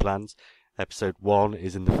organising their plans. Episode 1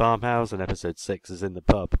 is in the farmhouse and episode 6 is in the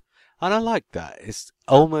pub. And I like that. It's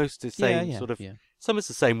almost the same it's almost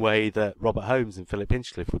the same way that Robert Holmes and Philip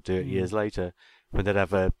Hinchcliffe would do it years later, when they'd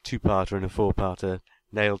have a 2-parter and a 4-parter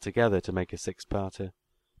nailed together to make a 6-parter.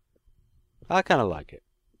 I kind of like it.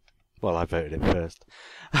 Well, I voted it first.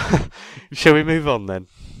 Shall we move on then?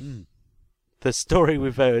 The story we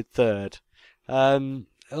voted third. Oh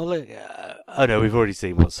no, we've already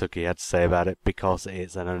seen what Suki had to say about it, because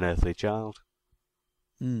it's an unearthly child.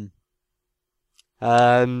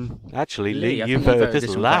 Actually, Lee, you voted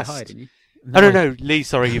this last. High, didn't you? No, Lee,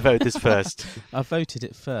 sorry, you voted this first. I voted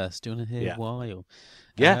it first. Do you want to hear why? Or...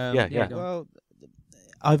 Yeah. Well,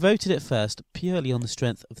 I voted it first purely on the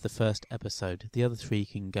strength of the first episode. The other 3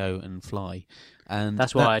 can go and fly, and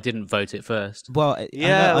that's why I didn't vote it first. Well, I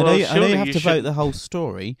know you have to vote the whole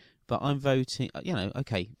story, but I'm voting.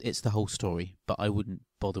 Okay, it's the whole story, but I wouldn't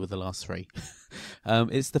bother with the last 3.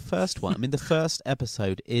 It's the first one. I mean, the first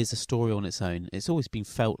episode is a story on its own. It's always been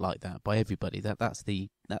felt like that by everybody. That's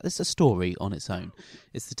a story on its own.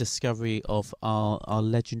 It's the discovery of our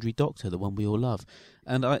legendary Doctor, the one we all love.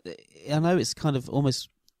 And I know it's kind of almost,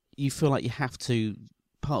 you feel like you have to.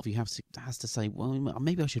 Part of you has to say, well,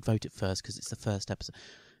 maybe I should vote it first because it's the first episode.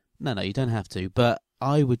 No, you don't have to. But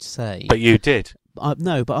I would say. But you did.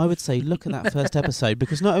 No, but I would say look at that first episode,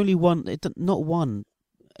 because not one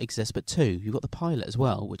exists, but 2. You've got the pilot as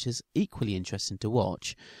well, which is equally interesting to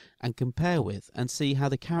watch and compare with, and see how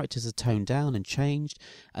the characters are toned down and changed,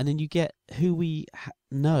 and then you get who we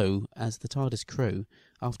know as the TARDIS crew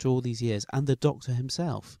after all these years, and the Doctor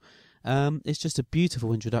himself. It's just a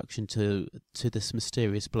beautiful introduction to this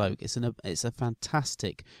mysterious bloke. It's a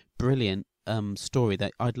fantastic, brilliant story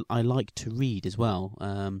that I like to read as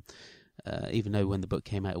well. Even though when the book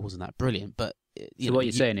came out it wasn't that brilliant, but what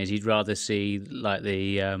you're saying is you'd rather see like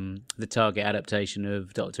the Target adaptation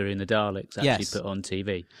of Doctor Who and the Daleks actually put on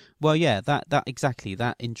TV. Well, yeah, that exactly,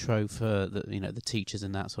 that intro for the teachers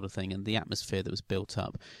and that sort of thing, and the atmosphere that was built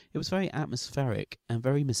up. It was very atmospheric and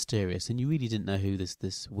very mysterious, and you really didn't know who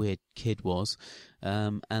this weird kid was.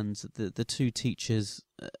 And the 2 teachers,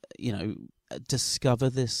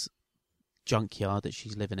 discover this junkyard that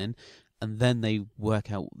she's living in, and then they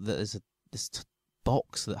work out that there's this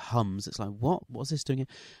box that hums. It's like, what's this doing here?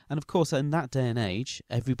 And of course, in that day and age,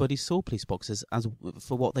 everybody saw police boxes as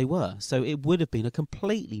for what they were. So it would have been a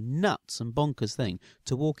completely nuts and bonkers thing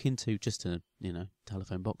to walk into just a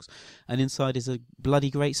telephone box, and inside is a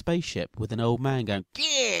bloody great spaceship with an old man going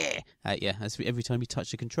yeah at you every time you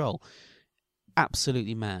touch the control.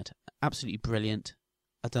 Absolutely mad, absolutely brilliant.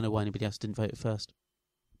 I don't know why anybody else didn't vote it first.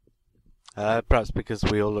 Perhaps because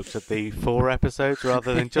we all looked at the 4 episodes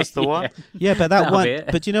rather than just the one. Yeah, but that one.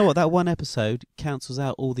 But you know what? That one episode cancels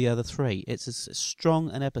out all the other 3. It's as strong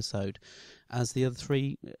an episode as the other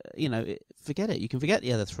 3. Forget it. You can forget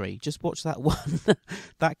the other 3. Just watch that one.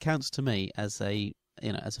 That counts to me as a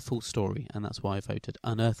full story, and that's why I voted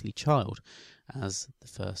Unearthly Child as the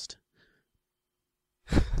first.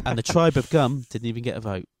 And the Tribe of Gum didn't even get a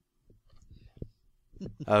vote.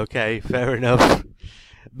 Okay, fair enough.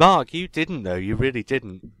 Mark, you didn't though. You really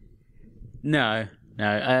didn't. No.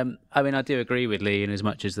 I mean, I do agree with Lee in as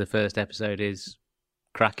much as the first episode is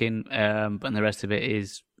cracking, but the rest of it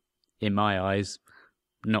is, in my eyes,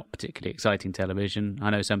 not particularly exciting television.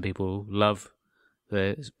 I know some people love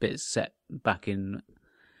the bits set back in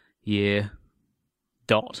year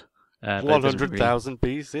dot. 100,000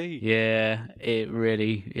 BC. Yeah,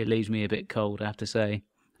 it leaves me a bit cold, I have to say.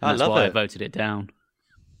 And That's why I voted it down.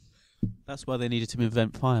 That's why they needed to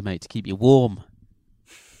invent fire, mate, to keep you warm.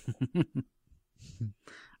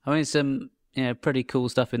 I mean, some pretty cool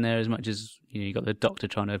stuff in there. As much as you got the Doctor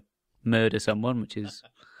trying to murder someone, which is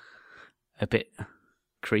a bit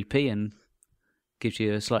creepy and gives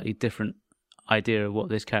you a slightly different idea of what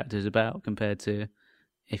this character is about compared to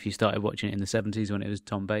if you started watching it in the 70s when it was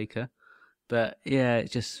Tom Baker. But yeah,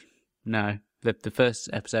 it's just no. The first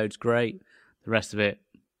episode's great. The rest of it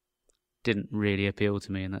didn't really appeal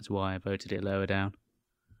to me, and that's why I voted it lower down.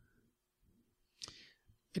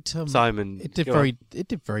 Simon, it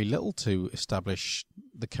did very little to establish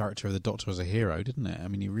the character of the Doctor as a hero, didn't it? I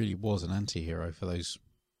mean, he really was an anti-hero for those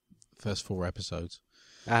first 4 episodes.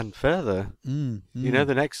 And further, Mm, you know,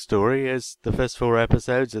 the next story is the first 4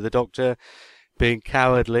 episodes of the Doctor being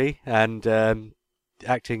cowardly and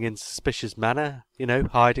acting in suspicious manner, you know,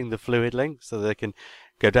 hiding the fluid link so they can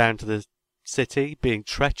go down to the city, being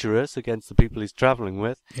treacherous against the people he's travelling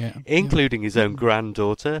with, including his own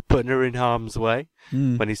granddaughter, putting her in harm's way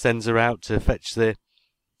when he sends her out to fetch the,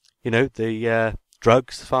 you know, the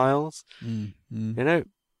drugs files. You know,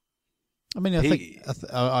 I mean, I think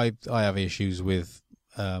I have issues with.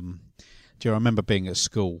 Do you remember being at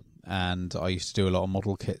school and I used to do a lot of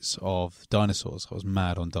model kits of dinosaurs? I was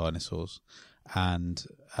mad on dinosaurs, and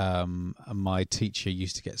my teacher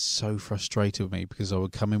used to get so frustrated with me because I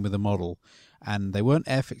would come in with a model, and they weren't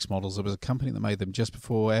Airfix models. There was a company that made them just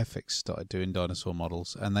before Airfix started doing dinosaur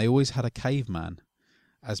models, and they always had a caveman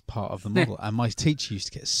as part of the model. And my teacher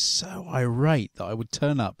used to get so irate that I would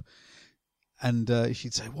turn up. And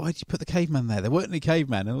she'd say, "Why did you put the caveman there? There weren't any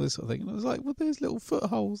caveman," and all this sort of thing. And I was like, "Well, there's little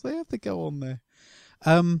footholes. They have to go on there."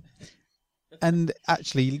 And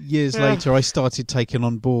actually, years later, I started taking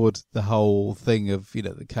on board the whole thing of, you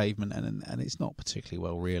know, the caveman, and it's not particularly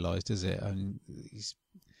well realised, is it? I mean,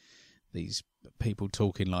 these people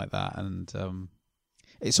talking like that, and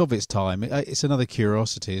it's of its time. It's another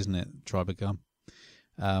curiosity, isn't it? Tribe of Gum.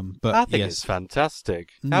 But I think it's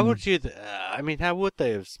fantastic. How would you? I mean, how would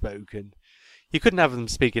they have spoken? You couldn't have them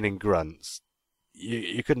speaking in grunts.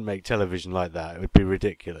 You couldn't make television like that. It would be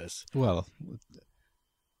ridiculous. Well,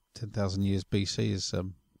 10,000 years BC is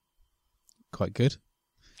quite good.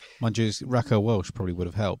 Mind you, Racco Welsh probably would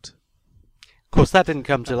have helped. Of course, that didn't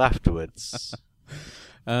come till afterwards.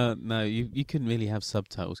 No, you couldn't really have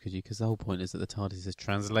subtitles, could you? Because the whole point is that the TARDIS is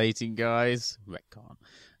translating, guys. Retcon.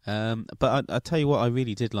 But I tell you what I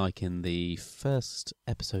really did like in the first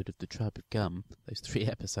episode of The Tribe of Gum, those 3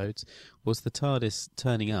 episodes, was the TARDIS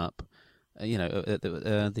turning up, the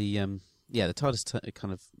TARDIS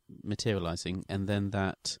kind of materialising, and then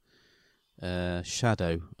that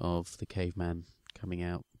shadow of the caveman coming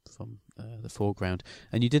out from the foreground.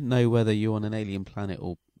 And you didn't know whether you were on an alien planet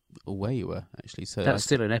or where you were, actually. So that's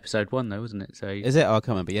still in episode 1, though, wasn't it? So is it? Oh, I can't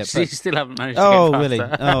remember. Yeah, but you still haven't managed to get past really?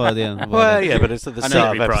 that. Oh, well, yeah. Well, yeah, but it's at the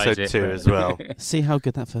start of episode 2 as well. See how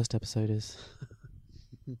good that first episode is.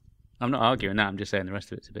 I'm not arguing that. I'm just saying the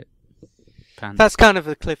rest of it's a bit pan. That's kind of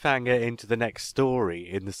a cliffhanger into the next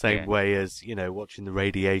story, in the same way as, you know, watching the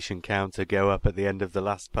radiation counter go up at the end of the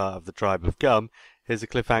last part of The Tribe of Gum is a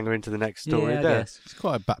cliffhanger into the next story there. It's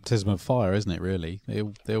quite a baptism of fire, isn't it, really?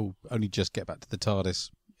 They'll only just get back to the TARDIS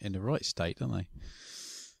in the right state, don't they?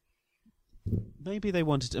 Maybe they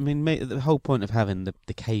wanted... I mean, the whole point of having the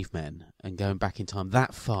cavemen and going back in time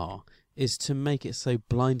that far is to make it so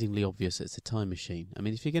blindingly obvious it's a time machine. I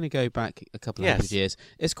mean, if you're going to go back a couple of hundred years,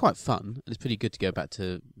 it's quite fun, and it's pretty good to go back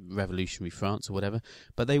to revolutionary France or whatever,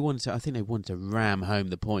 but I think they wanted to ram home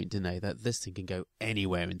the point, didn't they, that this thing can go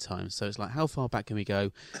anywhere in time. So it's like, how far back can we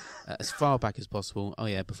go? As far back as possible. Oh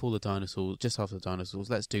yeah, before the dinosaurs, just after the dinosaurs,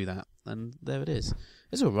 let's do that. And there it is.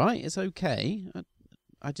 It's all right, it's okay.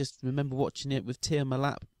 I just remember watching it with Tia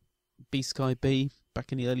Malap, B-Sky B,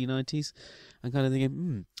 back in the early 90s, and kind of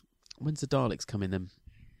thinking, when's the Daleks coming then?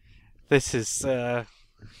 This is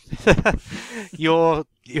your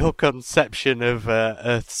conception of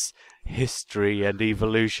Earth's history and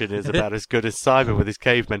evolution is about as good as Simon with his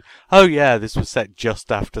cavemen. Oh yeah, this was set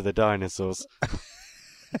just after the dinosaurs.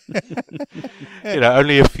 You know,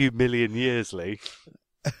 only a few million years, Lee.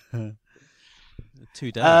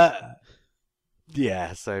 2 days.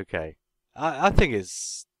 Yes, okay. I think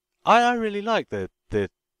it's... I really like the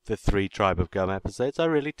 3 Tribe of Gum episodes. I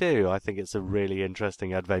really do. I think it's a really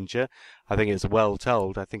interesting adventure. I think it's well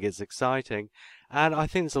told. I think it's exciting. And I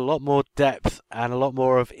think there's a lot more depth and a lot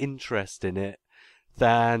more of interest in it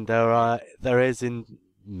than there is in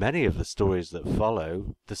many of the stories that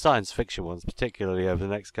follow, the science fiction ones particularly over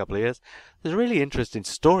the next couple of years. There's a really interesting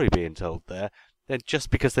story being told there. And just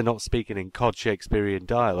because they're not speaking in cod Shakespearean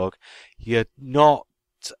dialogue, you're not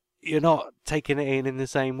taking it in the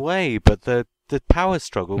same way. But the power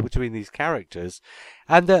struggle between these characters,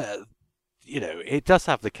 and it does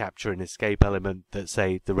have the capture and escape element that,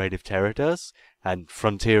 say, the Reign of Terror does, and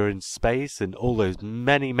Frontier in Space, and all those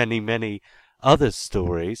many, many, many other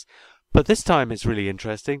stories. But this time it's really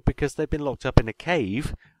interesting because they've been locked up in a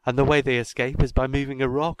cave, and the way they escape is by moving a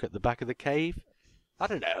rock at the back of the cave. I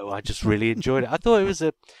don't know, I just really enjoyed it. I thought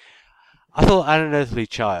An Unearthly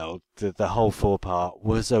Child, the whole 4-part,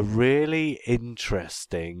 was a really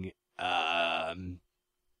interesting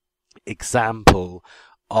example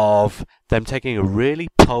of them taking a really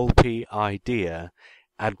pulpy idea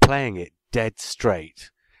and playing it dead straight.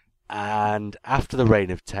 And after the Reign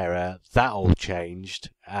of Terror, that all changed,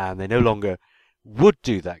 and they no longer would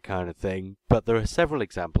do that kind of thing, but there are several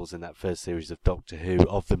examples in that first series of Doctor Who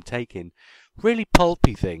of them taking really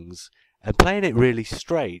pulpy things and playing it really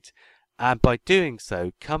straight, and by doing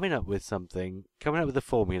so, coming up with a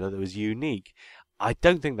formula that was unique. I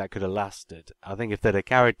don't think that could have lasted. I think if they'd have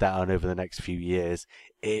carried that on over the next few years,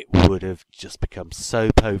 it would have just become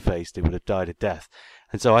so po-faced, it would have died a death.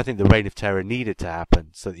 And so I think the Reign of Terror needed to happen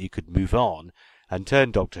so that you could move on and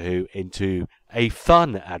turn Doctor Who into a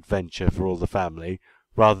fun adventure for all the family,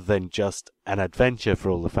 rather than just an adventure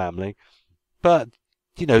for all the family. But,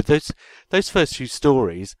 you know, those first few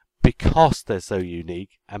stories, because they're so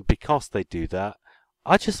unique, and because they do that,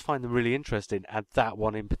 I just find them really interesting, and that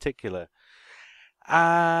one in particular.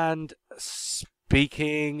 And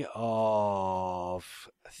speaking of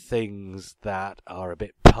things that are a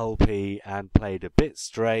bit pulpy and played a bit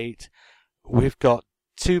straight, we've got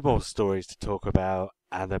 2 more stories to talk about,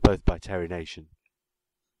 and they're both by Terry Nation.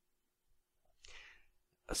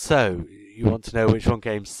 So, you want to know which one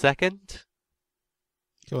came second?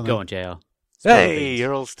 Go on, JR. Hey,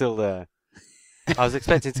 you're all still there. I was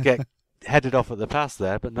expecting to get headed off at the pass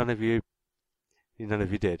there, but none of you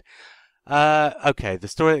did. Okay, the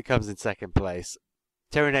story that comes in second place.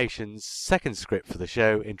 Terry Nation's second script for the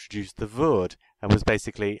show introduced the Voord and was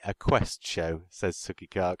basically a quest show, says Suki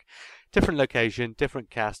Kark. Different location, different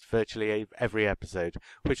cast virtually every episode,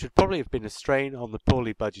 which would probably have been a strain on the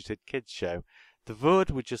poorly budgeted kids show. The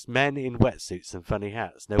Voord were just men in wetsuits and funny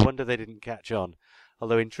hats. No wonder they didn't catch on.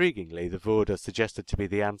 Although intriguingly, the Voord are suggested to be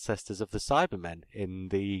the ancestors of the Cybermen in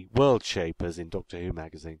the World Shapers in Doctor Who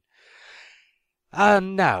magazine.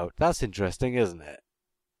 Now, that's interesting, isn't it?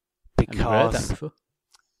 Have you heard that before?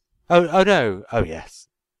 Oh no. Oh, yes.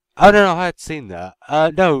 Oh, no, I had seen that.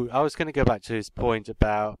 No, I was going to go back to his point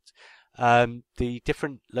about the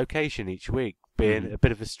different location each week being a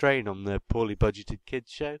bit of a strain on the poorly budgeted kids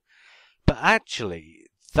show. But actually,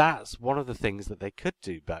 that's one of the things that they could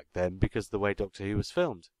do back then because of the way Doctor Who was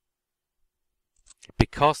filmed.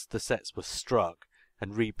 Because the sets were struck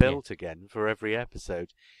and rebuilt again for every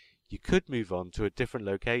episode, you could move on to a different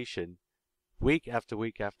location week after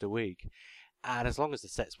week after week. And as long as the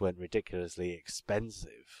sets weren't ridiculously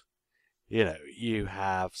expensive, you know, you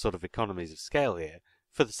have sort of economies of scale here.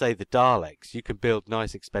 For, say, the Daleks, you can build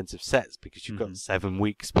nice expensive sets because you've got 7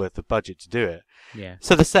 weeks worth of budget to do it. Yeah.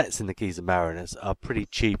 So the sets in the Keys of Marinus are pretty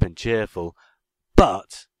cheap and cheerful,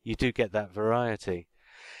 but you do get that variety.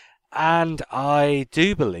 And I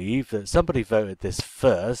do believe that somebody voted this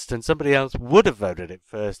first, and somebody else would have voted it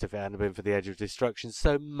first if it hadn't been for the Edge of Destruction.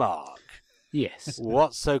 So, Mark, yes,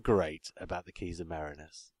 what's so great about the Keys of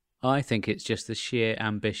Marinus? I think it's just the sheer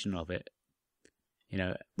ambition of it. You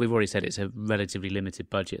know, we've already said it's a relatively limited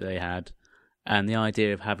budget they had, and the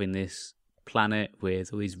idea of having this planet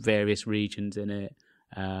with all these various regions in it,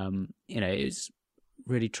 you know, it's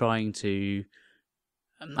really trying to.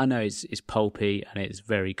 I know it's pulpy and it's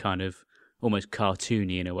very kind of almost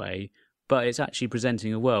cartoony in a way, but it's actually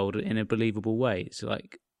presenting a world in a believable way. It's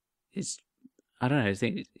like, I don't know, I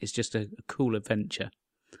think it's just a cool adventure.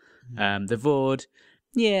 The Voord,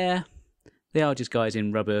 yeah, they are just guys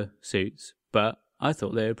in rubber suits, but I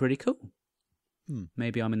thought they were pretty cool.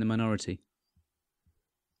 Maybe I'm in the minority.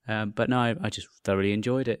 But no, I just thoroughly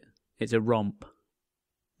enjoyed it. It's a romp.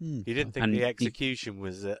 You didn't think the execution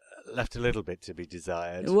was left a little bit to be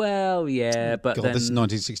desired? Well, yeah, but God, then this is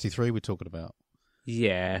 1963 we're talking about.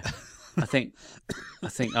 Yeah, I think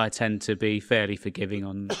I tend to be fairly forgiving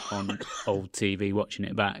on old TV watching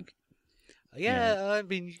it back. Yeah, I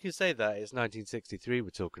mean, you can say that it's 1963 we're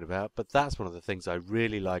talking about, but that's one of the things I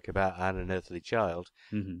really like about An Unearthly Child.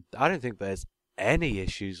 I don't think there's any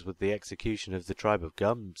issues with the execution of the Tribe of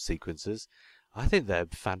Gum sequences. I think they're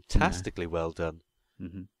fantastically well done.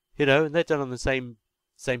 You know, and they're done on the same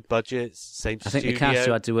budgets, same studio. I think the cast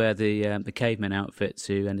who had to wear the caveman outfits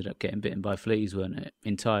who ended up getting bitten by fleas weren't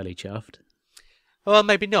entirely chuffed. Well,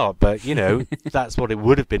 maybe not, but, you know, that's what it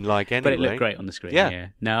would have been like anyway. But it looked great on the screen, yeah.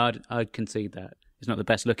 No, I'd concede that. It's not the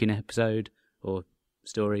best looking episode or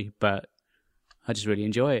story, but I just really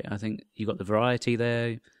enjoy it. I think you got the variety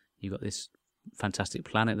there, you got this fantastic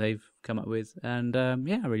planet they've come up with, and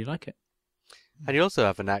yeah, I really like it. And you also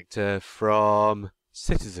have an actor from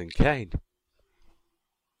Citizen Kane.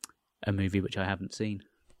 A movie which I haven't seen.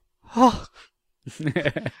 Oh.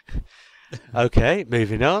 Okay,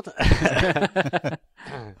 moving on.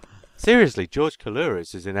 Seriously, George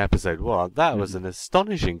Coulouris is in episode 1. That was an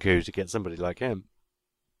astonishing coup to get somebody like him.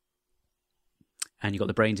 And you got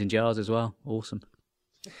the brains in jars as well. Awesome.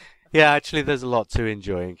 Yeah, actually, there's a lot to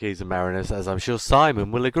enjoy in Keys of Marinus, as I'm sure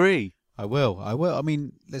Simon will agree. I will. I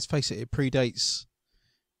mean, let's face it, it predates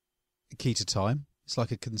Key to Time. It's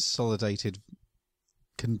like a consolidated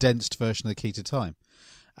condensed version of the Key to Time.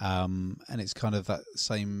 And it's kind of that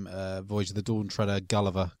same Voyage of the Dawn Treader,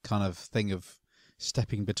 Gulliver kind of thing of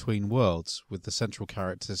stepping between worlds with the central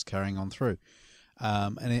characters carrying on through.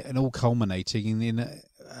 And all culminating in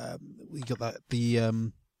we got that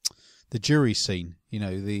the jury scene,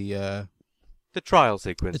 the trial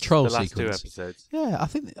sequence, the trial last sequence. 2 episodes. Yeah,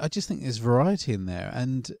 I just think there's variety in there,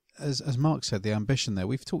 and as Mark said, the ambition there.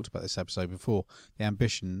 We've talked about this episode before. The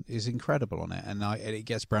ambition is incredible on it, and it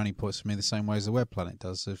gets brownie points for me the same way as the Web Planet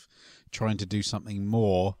does, of trying to do something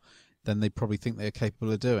more than they probably think they're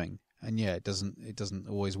capable of doing. And yeah, it doesn't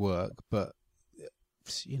always work, but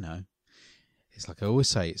it's like I always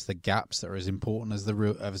say, it's the gaps that are as important as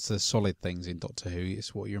the solid things in Doctor Who.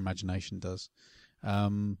 It's what your imagination does.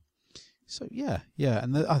 So yeah,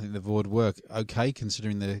 and I think the Void work okay,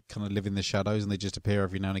 considering they kind of live in the shadows and they just appear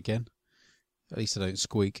every now and again. At least they don't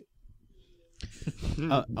squeak.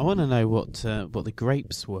 I want to know what the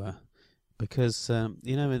grapes were, because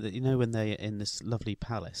you know when they're in this lovely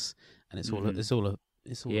palace and it's all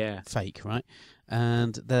fake, right?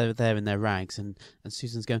 And they're there in their rags, and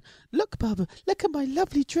Susan's going, "Look, Barbara, look at my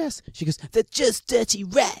lovely dress." She goes, "They're just dirty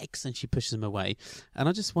rags," and she pushes them away. And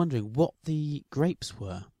I'm just wondering what the grapes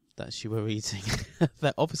were that she were eating.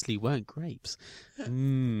 That obviously weren't grapes.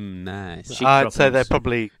 Nice. I'd say they're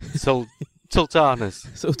probably sultanas.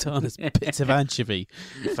 Sultanas, bits of anchovy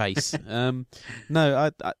face. No,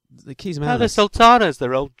 the Keys of No, they're Alice. sultanas.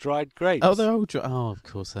 They're old dried grapes. Oh, they're all oh, of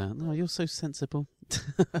course they are. No, you're so sensible.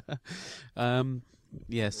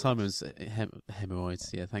 Yeah, Simon's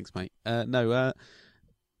hemorrhoids. Yeah, thanks, mate.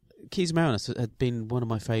 Keys of Marinus had been one of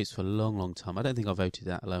my favourites for a long, long time. I don't think I voted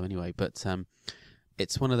that low anyway, but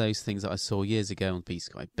it's one of those things that I saw years ago on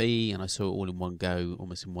B-Sky B, and I saw it all in one go,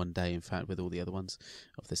 almost in one day, in fact, with all the other ones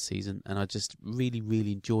of this season, and I just really,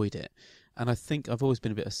 really enjoyed it. And I think I've always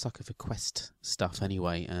been a bit of a sucker for quest stuff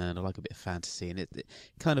anyway, and I like a bit of fantasy, and it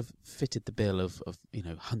kind of fitted the bill of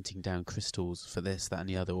hunting down crystals for this, that and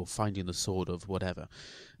the other, or finding the sword of whatever.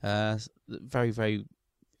 Very, very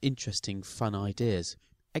interesting, fun ideas.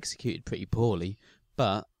 Executed pretty poorly,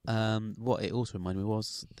 but what it also reminded me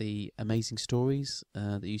was the amazing stories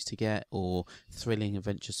that you used to get, or thrilling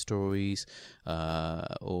adventure stories,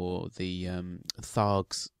 or the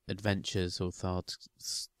Tharg's adventures, or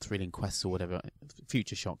Tharg's thrilling quests, or whatever.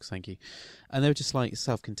 Future Shocks, thank you. And they were just like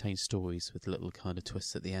self-contained stories with little kind of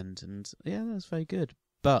twists at the end, and yeah, that was very good.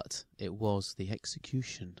 But it was the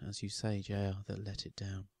execution, as you say, JR, that let it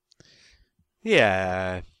down.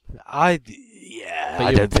 Yeah, I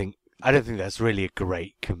don't think that's really a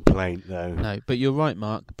great complaint, though. No, but you're right,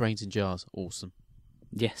 Mark. Brains in jars, awesome.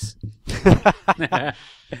 Yes.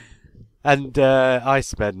 And I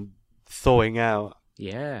spent thawing out.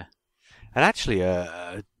 Yeah. And actually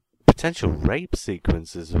a potential rape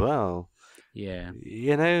sequence as well. Yeah.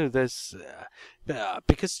 There's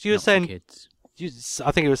because you were saying,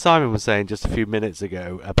 I think it was Simon was saying just a few minutes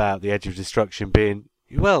ago about the Edge of Destruction being,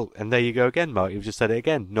 well, and there you go again, Mark. You've just said it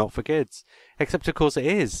again. Not for kids, except of course it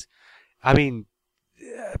is. I mean,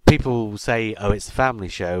 people say, oh, it's a family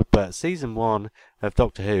show, but season 1 of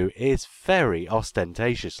Doctor Who is very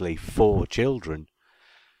ostentatiously for children.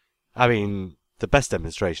 I mean, the best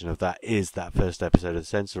demonstration of that is that first episode of the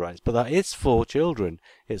Censor Rights, but that is for children.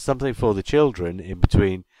 It's something for the children in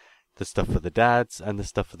between the stuff for the dads and the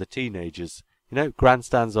stuff for the teenagers.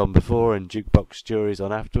 Grandstands on before and jukebox juries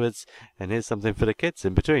on afterwards, and here's something for the kids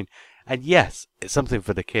in between. And yes, it's something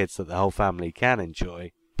for the kids that the whole family can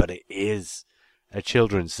enjoy, but it is a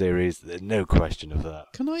children's series. There's no question of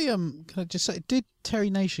that. Can I just say, did Terry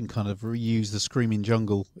Nation kind of reuse the Screaming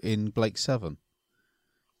Jungle in Blake 7?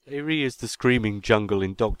 He reused the Screaming Jungle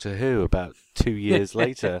in Doctor Who about 2 years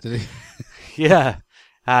later. Did he? Yeah.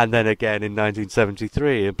 And then again in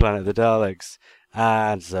 1973 in Planet of the Daleks,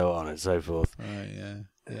 and so on and so forth. Right,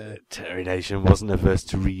 yeah. Terry Nation wasn't averse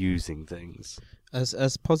to reusing things.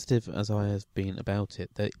 As positive as I have been about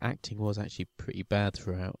it, the acting was actually pretty bad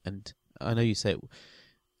throughout. And I know you say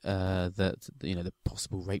that the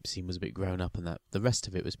possible rape scene was a bit grown up, and that the rest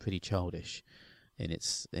of it was pretty childish in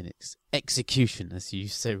its execution, as you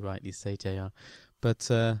so rightly say, JR.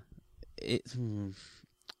 But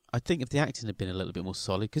I think if the acting had been a little bit more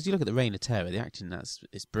solid, because you look at the Reign of Terror, the acting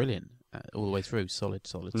is brilliant all the way through, solid.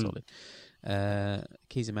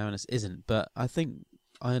 Keys of Marinus isn't, but I think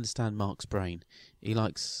I understand Mark's brain. He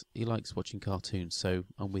likes watching cartoons, so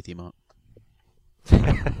I'm with you, Mark.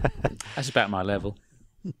 That's about my level.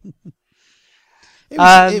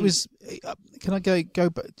 It was. Can I go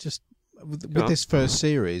back just with this first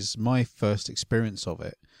series? My first experience of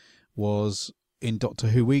it was in Doctor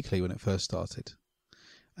Who Weekly when it first started.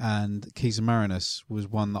 and Keys and Marinus was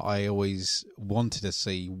one that I always wanted to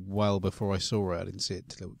see well before I saw it. I didn't see it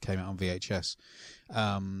till it came out on VHS.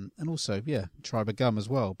 And also, Tribe of Gum as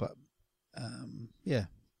well. But,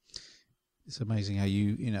 it's amazing how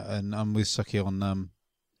you know, and I'm with Suki on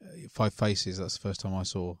Five Faces. That's the first time I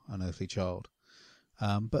saw Unearthly Child.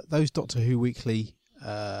 But those Doctor Who Weekly,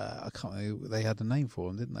 I can't remember, they had a name for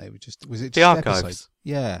them, didn't they? Was it just The Archives. episodes?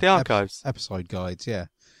 Yeah. The Archives. Episode guides, yeah.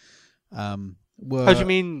 How do you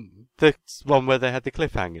mean the one where they had the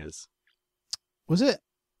cliffhangers? Was it?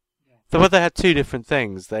 So where they had two different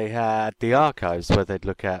things. They had the Archives, where they'd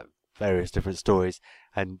look at various different stories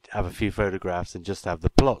and have a few photographs and just have the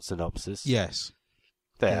plot synopsis. Yes.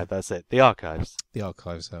 That's it. The Archives. The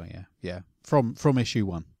Archives, yeah. From issue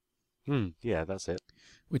 1. Yeah, that's it.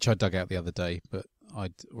 Which I dug out the other day, but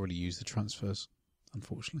I'd already used the transfers,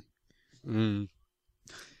 unfortunately.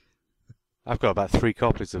 I've got about 3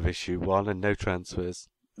 copies of issue 1 and no transfers.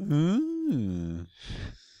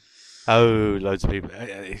 Oh, loads of people.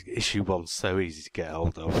 Issue 1's so easy to get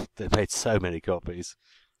hold of. They've made so many copies.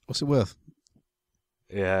 What's it worth?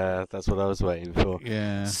 Yeah, that's what I was waiting for.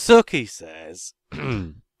 Yeah. Suki says,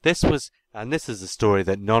 this is a story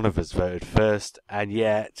that none of us voted first, and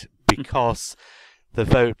yet, because the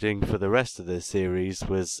voting for the rest of the series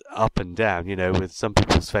was up and down, with some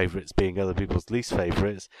people's favourites being other people's least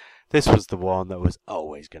favourites, this was the one that was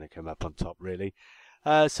always going to come up on top, really.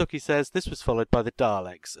 Suki says, this was followed by the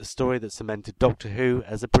Daleks, a story that cemented Doctor Who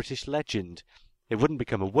as a British legend. It wouldn't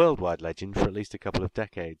become a worldwide legend for at least a couple of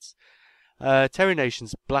decades. Terry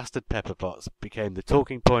Nation's blasted pepperpots became the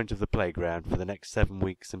talking point of the playground for the next 7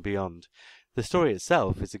 weeks and beyond. The story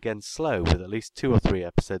itself is again slow, with at least 2 or 3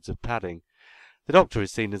 episodes of padding. The Doctor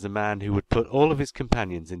is seen as a man who would put all of his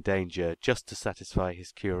companions in danger just to satisfy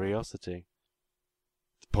his curiosity.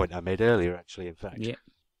 The point I made earlier, actually, in fact. Yeah.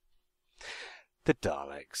 The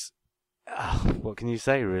Daleks. What can you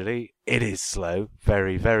say, really? It is slow,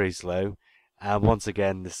 very, very slow. And once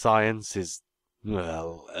again, the science is,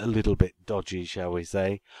 well, a little bit dodgy, shall we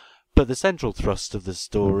say. But the central thrust of the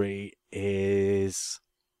story is,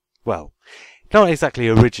 well, not exactly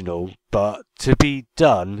original, but to be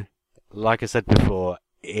done, like I said before,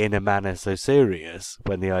 in a manner so serious,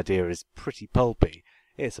 when the idea is pretty pulpy.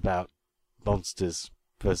 It's about monsters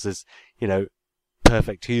versus,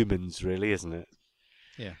 perfect humans, really, isn't it?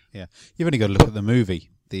 Yeah. You've only got to look at the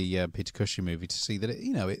movie, the Peter Cushing movie, to see that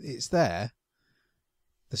it's there.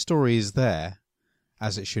 The story is there,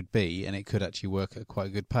 as it should be, and it could actually work at quite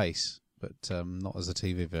a good pace, but not as a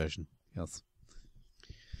TV version. Yes.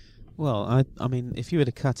 Well, I mean, if you were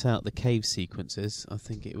to cut out the cave sequences, I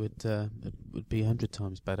think it would be 100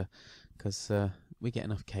 times better, because we get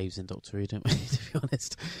enough caves in Doctor Who, don't we, to be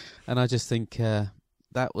honest? And I just think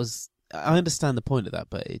that was... I understand the point of that,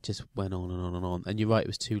 but it just went on and on and on. And you're right, it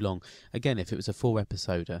was too long. Again, if it was a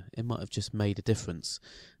 4-episoder, it might have just made a difference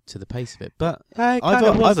to the pace of it. But it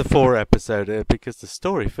was a 4-episoder because the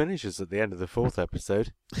story finishes at the end of the 4th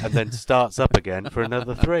episode and then starts up again for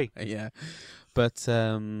another 3. Yeah, but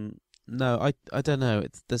no, I don't know.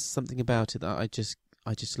 There's something about it that I just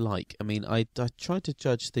like. I mean, I try to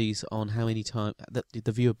judge these on how many times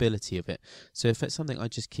the viewability of it. So if it's something I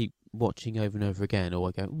just keep watching over and over again, or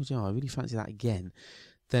I go, I really fancy that again,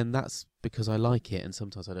 then that's because I like it. And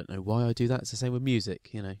sometimes I don't know why I do that. It's the same with music.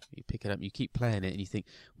 You pick it up, you keep playing it, and you think,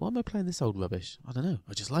 why am I playing this old rubbish? I don't know.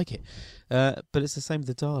 I just like it. But it's the same with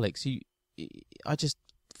the Daleks. I just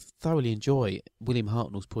thoroughly enjoy William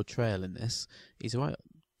Hartnell's portrayal in this. He's a right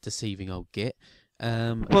deceiving old git.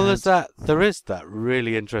 There is that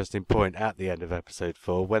really interesting point at the end of episode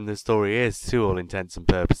 4 when the story is, to all intents and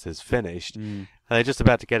purposes, finished, and they're just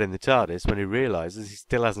about to get in the TARDIS when he realises he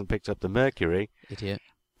still hasn't picked up the Mercury. Idiot.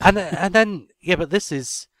 And then, but this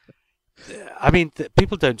is... I mean,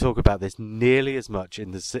 people don't talk about this nearly as much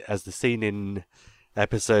as the scene in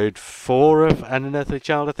episode 4 of An Unearthly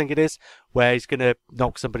Child, I think it is, where he's going to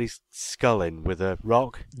knock somebody's skull in with a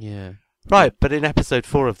rock. Yeah. Right, but in episode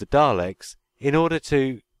 4 of the Daleks, in order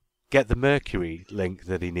to get the Mercury link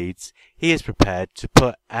that he needs, he is prepared to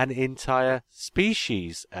put an entire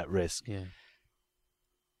species at risk. Yeah.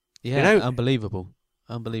 Yeah, unbelievable.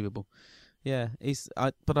 Yeah,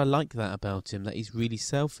 but I like that about him, that he's really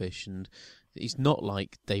selfish, and he's not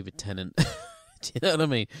like David Tennant. Do you know what I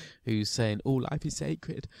mean? Who's saying, "Oh, life is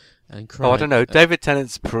sacred," and crying. Oh, I don't know. David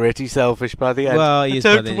Tennant's pretty selfish by the end. Well, I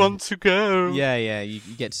don't want to go. Yeah. You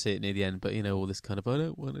get to see it near the end, but all this kind of, I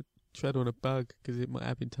don't want to tread on a bug because it might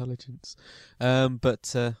have intelligence.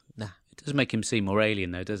 But it Does make him seem more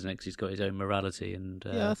alien, though, doesn't it? Because he's got his own morality and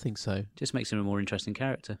Yeah, I think so. just makes him a more interesting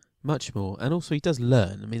character. Much more. And also he does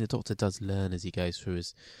learn. I mean, the Doctor does learn as he goes through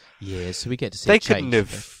his years, so we get to see They it change.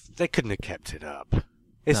 they couldn't have kept it up.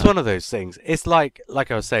 It's No. one of those things. It's like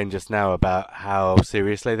I was saying just now about how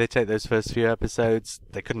seriously they take those first few episodes.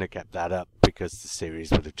 They couldn't have kept that up because the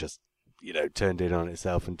series would have just, turned in on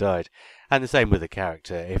itself and died. And the same with the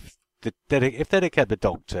character. If they'd have kept the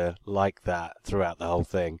Doctor like that throughout the whole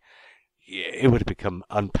thing, it would have become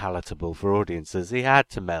unpalatable for audiences. He had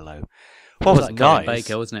to mellow. What was like Colin nice?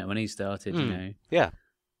 Baker, wasn't it, when he started? Yeah.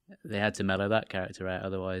 They had to mellow that character out,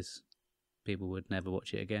 otherwise people would never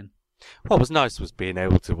watch it again. What was nice was being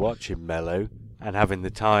able to watch him mellow and having the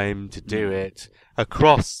time to do it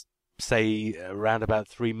across, say, around about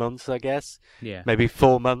 3 months, I guess. Yeah. Maybe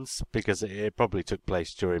 4 months, because it probably took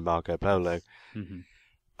place during Marco Polo. Mm-hmm.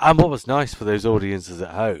 And what was nice for those audiences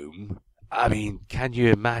at home, I mean, can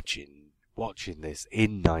you imagine watching this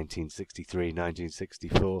in 1963,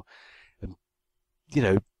 1964,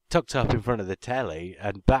 and, tucked up in front of the telly,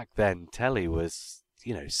 and back then telly was,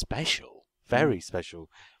 special, very special.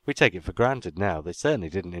 We take it for granted now. They certainly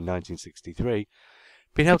didn't in 1963.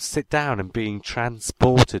 Being able to sit down and being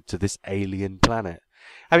transported to this alien planet.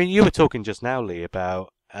 I mean, you were talking just now, Lee,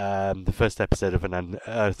 about the first episode of An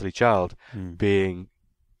Unearthly Child being,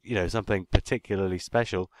 something particularly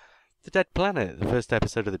special. The Dead Planet, the first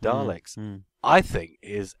episode of the Daleks, I think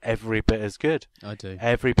is every bit as good. I do.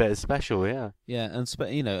 Every bit as special, yeah. Yeah, and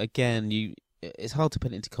again, it's hard to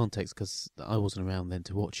put it into context because I wasn't around then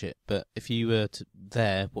to watch it. But if you were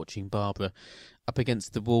there watching Barbara up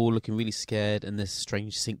against the wall, looking really scared, and this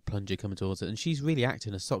strange sink plunger coming towards her, and she's really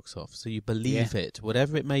acting her socks off, so you believe it,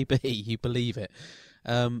 whatever it may be, you believe it.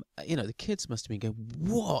 The kids must have been going,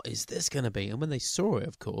 "What is this going to be?" And when they saw it,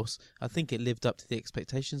 of course, I think it lived up to the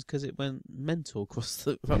expectations because it went mental across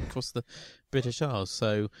the British Isles.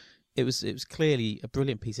 So it was clearly a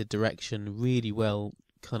brilliant piece of direction, really well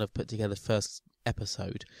kind of put together first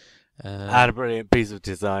episode. And a brilliant piece of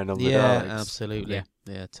design on the Daleks. Yeah, absolutely.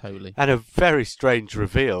 Yeah, totally. And a very strange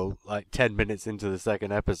reveal, like 10 minutes into the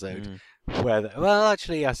second episode, where,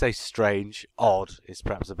 actually I say strange, odd is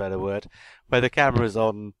perhaps a better word, where the camera's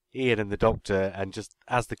on Ian and the Doctor, and just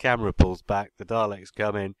as the camera pulls back, the Daleks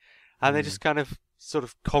come in, and they just kind of sort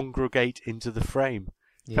of congregate into the frame.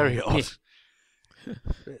 Yeah. Very odd.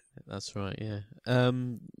 That's right, yeah.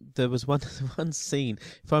 There was one scene,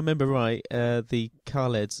 if I remember right, the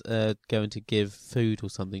Khaleds going to give food or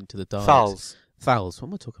something to the Daleks. Thals. What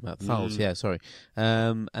am I talking about? Thals, yeah, sorry.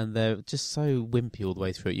 And they're just so wimpy all the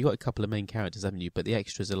way through. You've got a couple of main characters, haven't you? But the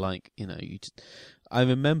extras are like, I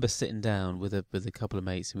remember sitting down with a couple of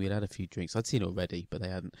mates, and we had had a few drinks. I'd seen it already, but they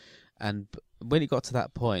hadn't. And when it got to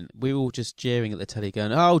that point, we were all just jeering at the telly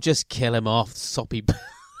going, "Oh, just kill him off, soppy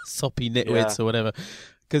nitwits," or whatever.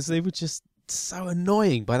 Because they were just so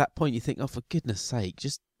annoying. By that point, you think, oh, for goodness sake,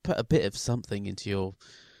 just put a bit of something into your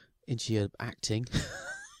acting.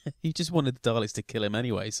 You just wanted the Daleks to kill him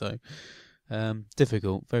anyway, so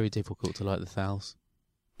difficult, very difficult to like the Thals.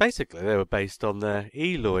 Basically, they were based on the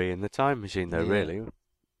Eloy in the Time Machine, though, really.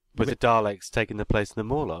 With the Daleks taking the place of the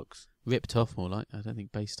Morlocks. Ripped off, more like. I don't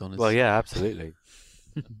think based on. Well, yeah, absolutely.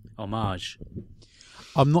 Homage.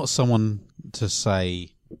 I'm not someone to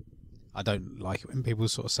say I don't like it when people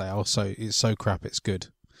sort of say, "Oh, so it's so crap, it's good."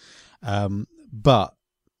 But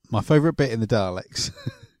my favourite bit in the Daleks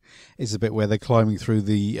is the bit where they're climbing through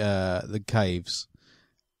the caves.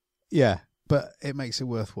 Yeah, but it makes it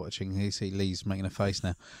worth watching. You see Lee's making a face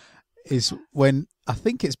now. Is when I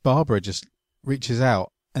think it's Barbara just reaches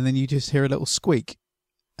out and then you just hear a little squeak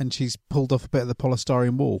and she's pulled off a bit of the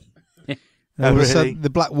polystyrene wall. And all of a sudden, the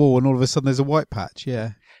black wall, and all of a sudden there's a white patch,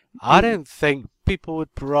 yeah. I don't think people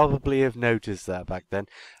would probably have noticed that back then.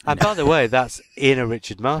 And by the way, that's in a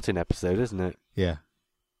Richard Martin episode, isn't it? Yeah.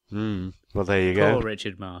 Well, there you go. Poor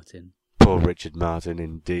Richard Martin. Poor Richard Martin,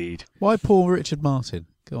 indeed. Why poor Richard Martin?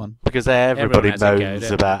 Go on. Because everybody Everyone has a moans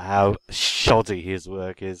go, about how shoddy his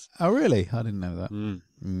work is. Oh, really? I didn't know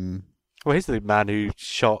that. Well, he's the man who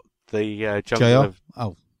shot the jungle JR? of...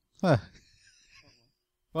 Oh.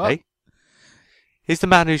 What? Hey? He's the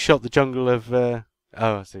man who shot the jungle of...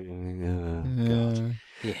 I see. Yeah.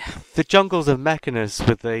 The jungles of Mechanus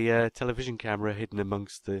with the television camera hidden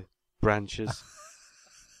amongst the branches.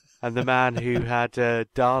 And the man who had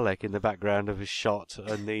Dalek in the background of his shot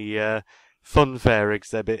and the funfair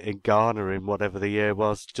exhibit in Ghana in whatever the year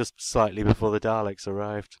was, just slightly before the Daleks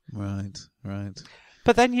arrived. Right.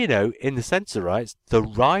 But then, in the Sensorites, the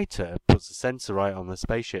writer puts the Sensorite on the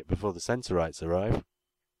spaceship before the Sensorites arrive.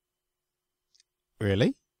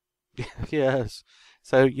 Really? Yes.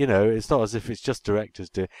 So, it's not as if it's just directors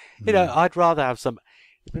do. I'd rather have some...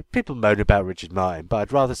 People moan about Richard Martin, but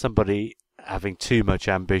I'd rather somebody having too much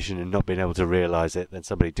ambition and not being able to realise it than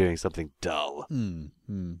somebody doing something dull.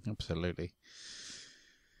 Absolutely.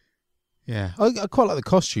 Yeah. I quite like the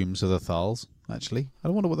costumes of the Thals, actually. I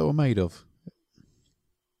wonder what they were made of.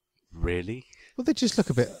 Really? Well, they just look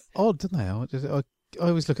a bit odd, don't they? I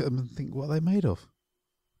always look at them and think, what are they made of?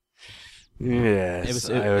 Yes,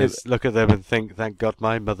 I always look at them and think, thank God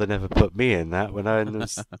my mother never put me in that when I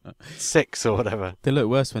was 6 or whatever. They look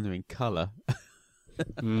worse when they're in colour.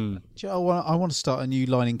 Do you know, I want to start a new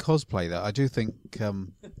line in cosplay. That I do think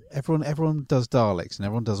everyone does Daleks and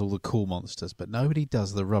everyone does all the cool monsters, but nobody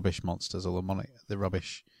does the rubbish monsters or the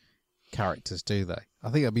rubbish characters, do they? I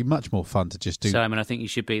think it'd be much more fun to just do. Simon, I think you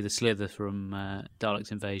should be the Slither from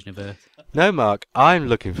Daleks Invasion of Earth. No, Mark, I'm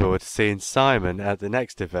looking forward to seeing Simon at the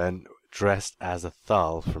next event dressed as a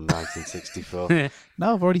Thal from 1964.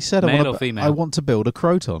 No, I've already said Male or female? I want to build a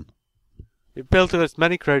Croton. You build as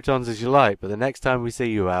many Crotons as you like, but the next time we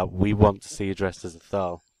see you out, we want to see you dressed as a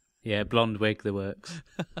Thal. Yeah, blonde wig, the works.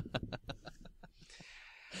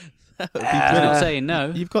 I'm not saying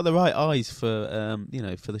no. You've got the right eyes for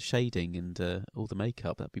for the shading and all the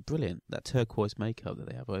makeup. That'd be brilliant. That turquoise makeup that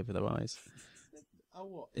they have over their eyes.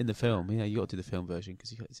 In the film, you got to do the film version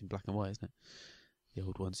because it's in black and white, isn't it? The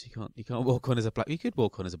old ones, you can't walk on as a black. You could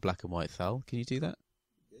walk on as a black and white Thal. Can you do that?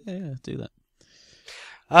 Yeah, do that.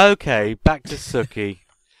 Okay, back to Suki.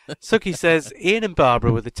 Suki says, Ian and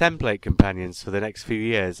Barbara were the template companions for the next few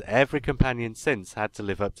years. Every companion since had to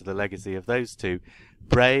live up to the legacy of those two.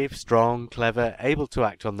 Brave, strong, clever, able to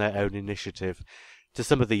act on their own initiative. Do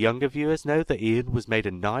some of the younger viewers know that Ian was made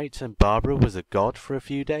a knight and Barbara was a god for a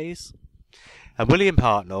few days? And William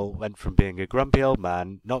Hartnell went from being a grumpy old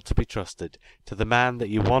man, not to be trusted, to the man that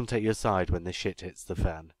you want at your side when the shit hits the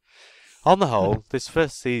fan. On the whole, this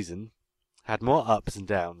first season had more ups and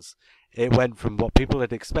downs. It went from what people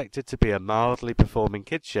had expected to be a mildly performing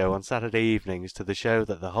kids' show on Saturday evenings to the show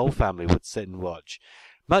that the whole family would sit and watch,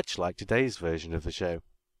 much like today's version of the show.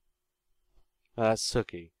 That's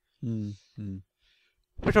Suki.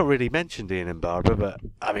 We've not really mentioned Ian and Barbara, but,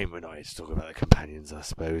 we're not here to talk about the companions, I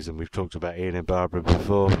suppose, and we've talked about Ian and Barbara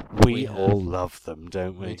before. We all love them,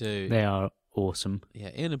 don't we? We do. They are awesome. Yeah,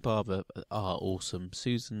 Ian and Barbara are awesome.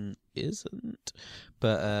 Susan isn't,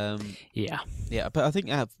 but yeah, but I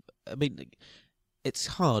think it's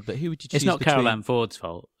hard. But who would you choose? It's not between... Carol Ann Ford's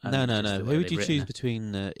fault. No. Who would you choose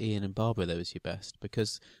between Ian and Barbara? Though is your best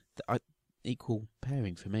because equal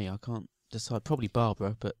pairing for me. I can't decide. Probably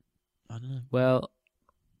Barbara, but I don't know. Well,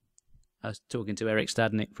 I was talking to Eric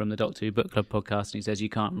Stadnick from the Doctor Who Book Club podcast, and he says you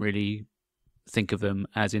can't really think of them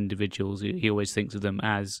as individuals. He always thinks of them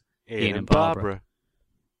as Ian and Barbara.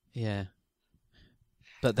 Yeah,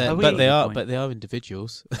 but they are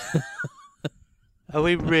individuals. Are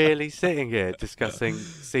we really sitting here discussing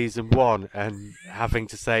season 1 and having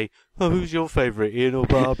to say, who's your favourite, Ian or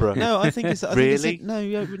Barbara? No, I think it's really.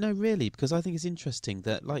 No, really, because I think it's interesting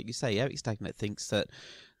that, like you say, Eric Stagnet thinks that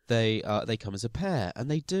they come as a pair, and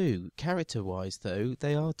they do. Character-wise, though,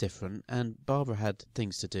 they are different. And Barbara had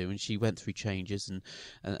things to do, and she went through changes. And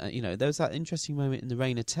there was that interesting moment in the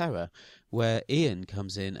Reign of Terror where Ian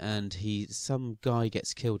comes in, and some guy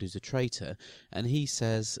gets killed who's a traitor, and he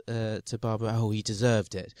says to Barbara, "Oh, he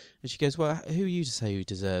deserved it." And she goes, "Well, who are you to say who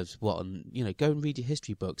deserves what? And go and read your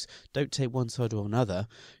history books. Don't take one side or another."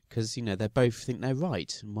 Because, they both think they're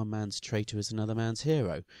right, and one man's traitor is another man's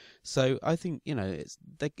hero. So I think,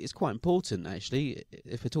 it's quite important, actually,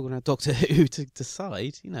 if we're talking about Doctor Who, to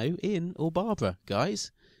decide, Ian or Barbara.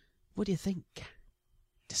 Guys, what do you think?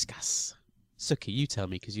 Discuss. Suki, you tell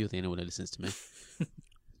me, because you're the only one who listens to me.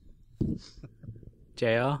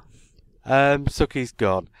 JR? Suki's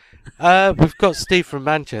gone. We've got Steve from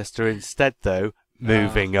Manchester instead, though.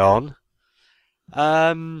 Moving on.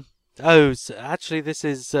 So actually, this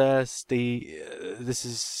is Steve. This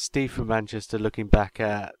is Steve from Manchester looking back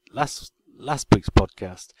at last week's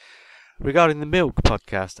podcast regarding the Milk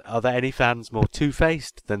podcast. Are there any fans more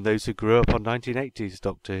two-faced than those who grew up on 1980s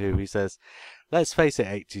Doctor Who? He says, "Let's face it,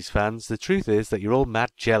 80s fans. The truth is that you're all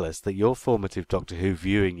mad jealous that your formative Doctor Who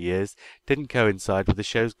viewing years didn't coincide with the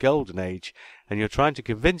show's golden age, and you're trying to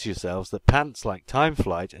convince yourselves that pants like Time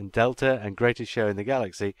Flight and Delta and Greatest Show in the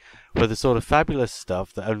Galaxy were the sort of fabulous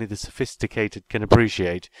stuff that only the sophisticated can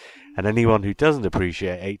appreciate, and anyone who doesn't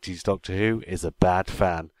appreciate 80s Doctor Who is a bad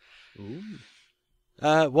fan."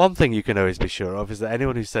 One thing you can always be sure of is that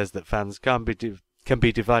anyone who says that fans can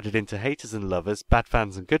be divided into haters and lovers, bad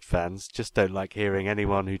fans and good fans, just don't like hearing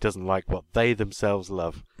anyone who doesn't like what they themselves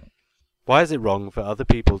love. Why is it wrong for other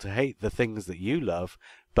people to hate the things that you love,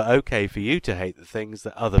 but okay for you to hate the things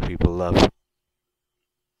that other people love.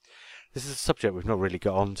 This is a subject we've not really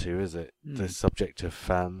got onto, is it? The subject of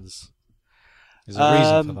fans. There's a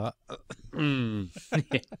reason for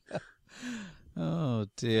that. Oh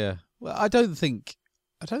dear. Well, I don't think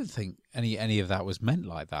any of that was meant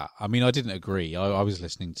like that. I mean, I didn't agree. I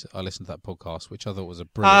listened to that podcast, which I thought was a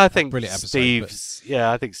brilliant episode.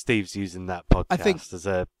 I think Steve's using that podcast as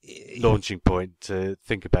a launching point to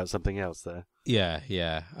think about something else there.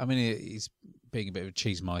 Yeah. I mean, he's being a bit of a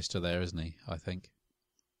cheesemeister there, isn't he? I think.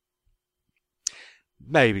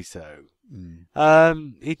 Maybe so.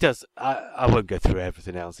 He does. I won't go through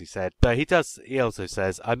everything else he said, but he does. He also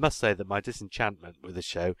says, "I must say that my disenchantment with the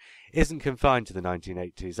show isn't confined to the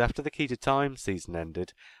 1980s. After the Key to Time season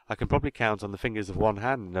ended, I can probably count on the fingers of one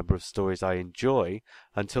hand the number of stories I enjoy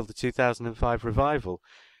until the 2005 revival.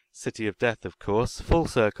 City of Death, of course, Full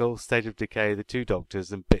Circle, State of Decay, The Two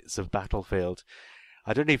Doctors, and bits of Battlefield.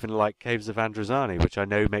 I don't even like Caves of Androzani, which I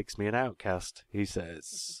know makes me an outcast," he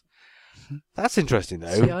says. That's interesting,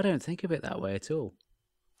 though. See, I don't think of it that way at all.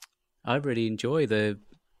 I really enjoy the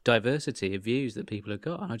diversity of views that people have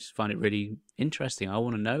got, and I just find it really interesting. I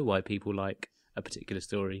want to know why people like a particular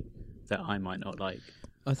story that I might not like.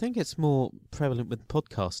 I think it's more prevalent with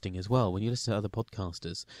podcasting as well. When you listen to other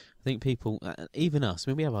podcasters, I think people, even us,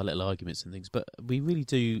 I mean, we have our little arguments and things, but we really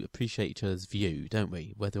do appreciate each other's view, don't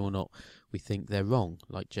we? Whether or not we think they're wrong,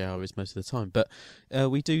 like JR is most of the time. But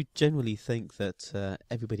we do generally think that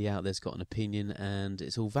everybody out there's got an opinion and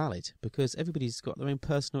it's all valid, because everybody's got their own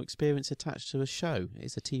personal experience attached to a show.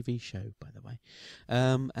 It's a TV show, by the way.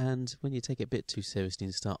 And when you take it a bit too seriously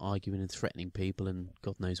and start arguing and threatening people and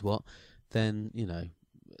God knows what, then, you know,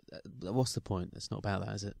 what's the point? It's not about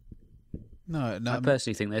that, is it? No. I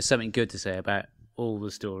personally think there's something good to say about all the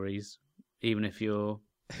stories, even if you're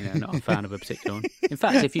not a fan of a particular one. In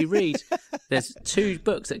fact, if you read, there's 2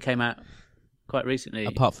 books that came out quite recently.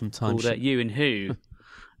 Apart from Time called You and Who,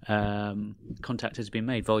 Contact Has Been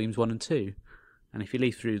Made, Volumes 1 and 2. And if you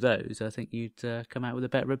leaf through those, I think you'd come out with a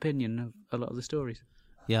better opinion of a lot of the stories.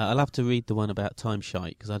 Yeah, I'll have to read the one about Time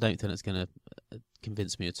Shite, because I don't think it's going to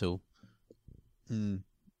convince me at all.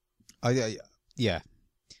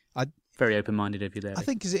 Very open-minded of you there. I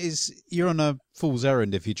think you're on a fool's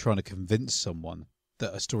errand if you're trying to convince someone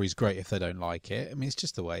that a story's great if they don't like it. I mean, it's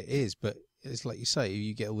just the way it is, but it's like you say,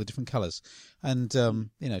 you get all the different colours. And, to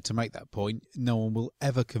make that point, no one will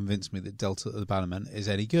ever convince me that Delta of the Bannerman is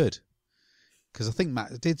any good. Because I think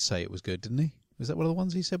Matt did say it was good, didn't he? Was that one of the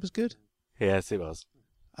ones he said was good? Yes, it was.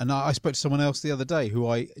 And I spoke to someone else the other day who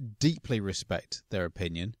I deeply respect their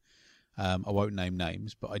opinion. I won't name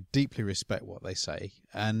names, but I deeply respect what they say,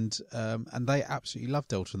 and they absolutely love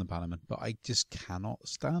Delta and the Bannerman, but I just cannot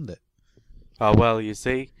stand it. Oh, well, you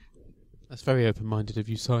see. That's very open-minded of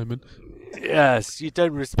you, Simon. Yes, you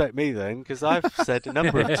don't respect me then, because I've said a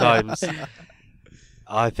number of times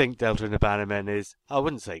I think Delta and the Bannermen is, I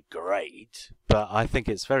wouldn't say great, but I think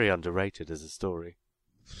it's very underrated as a story.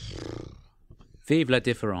 Vive la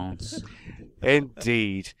différence.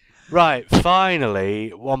 Indeed. Right,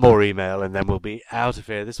 finally, one more email and then we'll be out of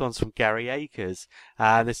here. This one's from Gary Akers,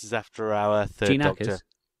 and this is after our third Doctor.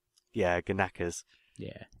 Yeah, Ganackers.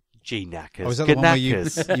 Yeah. G-Knackers. Oh, was that the one where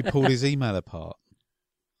you pulled his email apart?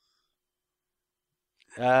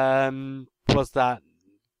 Was that...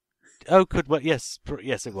 Oh, yes,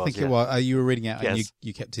 it was. I think it was. You were reading out and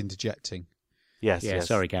you kept interjecting. Yes, yeah, yes.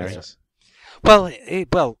 Sorry, Gary. Yes. Well,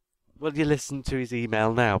 will you listen to his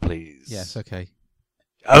email now, please? Yes, okay.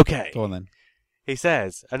 Okay. Go on then. He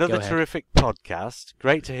says, another terrific podcast.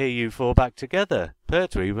 Great to hear you 4 back together.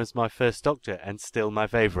 Pertwee was my first Doctor and still my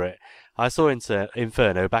favourite. I saw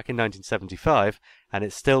Inferno back in 1975 and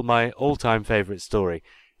it's still my all-time favourite story.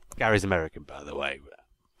 Gary's American, by the way.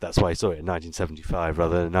 That's why I saw it in 1975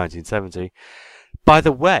 rather than 1970. By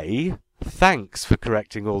the way, thanks for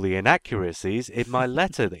correcting all the inaccuracies in my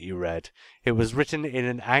letter that you read. It was written in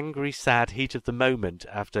an angry, sad heat of the moment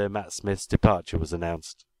after Matt Smith's departure was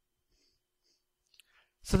announced.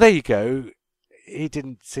 So there you go. He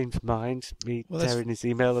didn't seem to mind me tearing his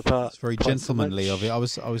email apart. It's very gentlemanly of it. I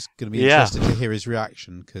was going to be interested to hear his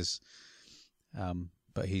reaction,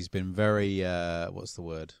 but he's been very, what's the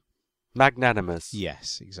word? Magnanimous.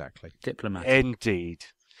 Yes, exactly. Diplomatic. Indeed.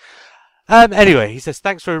 Anyway, he says,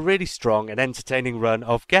 thanks for a really strong and entertaining run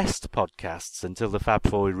of guest podcasts until the Fab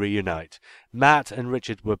Four reunite. Matt and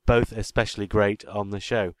Richard were both especially great on the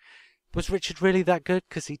show. Was Richard really that good?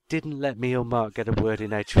 Because he didn't let me or Mark get a word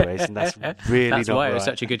in edgeways, and that's really that's not why right. it was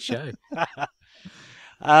such a good show.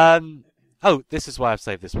 This is why I've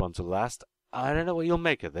saved this one to last. I don't know what you'll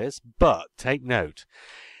make of this, but take note.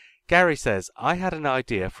 Gary says, I had an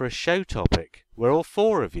idea for a show topic where all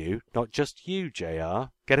four of you, not just you,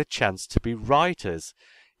 JR, get a chance to be writers.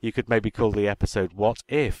 You could maybe call the episode What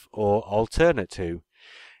If or Alternate To.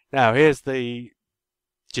 Now, here's the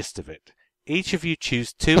gist of it. Each of you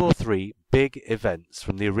choose 2 or 3 big events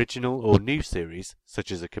from the original or new series,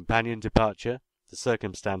 such as a companion departure, the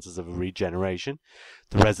circumstances of a regeneration,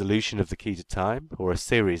 the resolution of the key to time, or a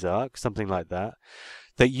series arc, something like that,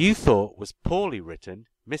 that you thought was poorly written,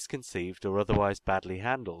 misconceived, or otherwise badly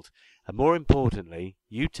handled. And more importantly,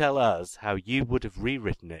 you tell us how you would have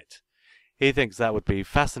rewritten it. He thinks that would be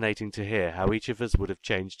fascinating to hear how each of us would have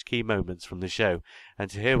changed key moments from the show, and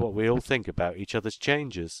to hear what we all think about each other's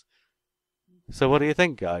changes. So what do you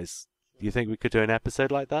think, guys? Do you think we could do an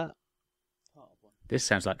episode like that? This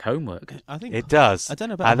sounds like homework. I think It does. I don't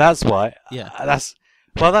know about. And that's why. Yeah.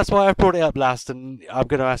 That's why I brought it up last, and I'm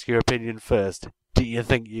going to ask your opinion first. Do you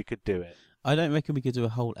think you could do it? I don't reckon we could do a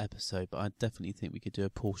whole episode, but I definitely think we could do a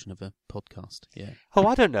portion of a podcast. Yeah. Oh,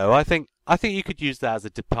 I don't know. I think you could use that as a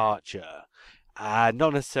departure, and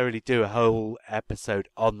not necessarily do a whole episode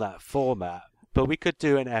on that format. But we could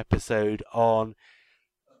do an episode on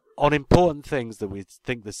important things that we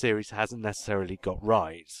think the series hasn't necessarily got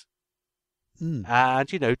right.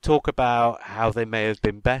 And, talk about how they may have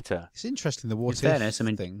been better. It's interesting, the what In fairness, if I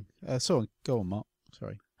mean- thing. Go on, Mark.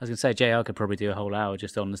 Sorry. I was going to say, JR could probably do a whole hour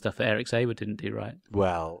just on the stuff that Eric Saber didn't do right.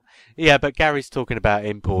 Well, yeah, but Gary's talking about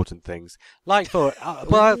important things. Like for...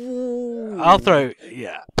 I'll throw...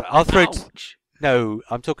 Yeah, but I'll throw... Ouch. No,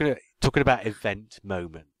 I'm talking about event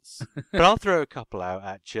moments. But I'll throw a couple out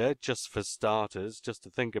at you, just for starters, just to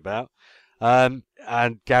think about. And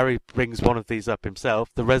Gary brings one of these up himself,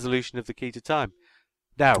 the resolution of the key to time.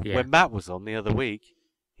 Now, Yeah. when Matt was on the other week,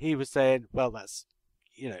 he was saying, well, that's...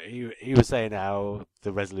 he was saying how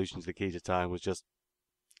the resolution of the key to time was just,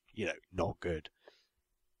 not good.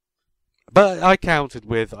 But I countered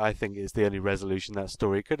with, I think it's the only resolution that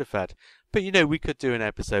story could have had. But, we could do an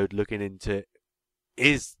episode looking into,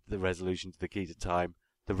 is the resolution to the key to time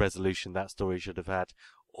the resolution that story should have had?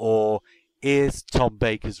 Or is Tom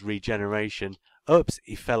Baker's regeneration, oops,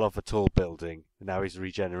 he fell off a tall building, and now he's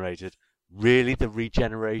regenerated, really the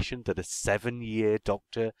regeneration that a 7-year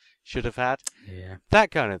doctor should have had? Yeah.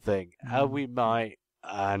 That kind of thing. How we might,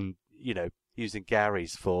 and, using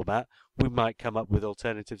Gary's format, we might come up with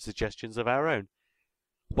alternative suggestions of our own.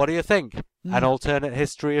 What do you think? An alternate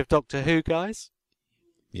history of Doctor Who, guys?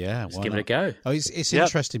 Yeah, Let's why give it not? a go. Oh, it's Yep.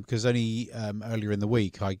 interesting because only earlier in the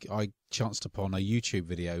week I chanced upon a YouTube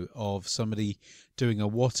video of somebody doing a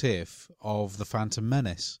what if of the Phantom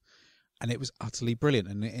Menace, and it was utterly brilliant.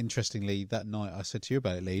 And interestingly, that night I said to you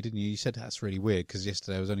about it, Lee, didn't you? You said that's really weird because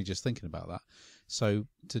yesterday I was only just thinking about that. So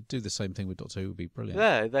to do the same thing with Doctor Who would be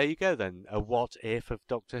brilliant. There you go then. A what if of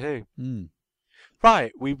Doctor Who. Mm.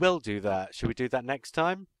 Right, we will do that. Should we do that next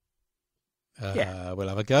time? Yeah. We'll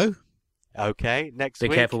have a go. Okay, next Be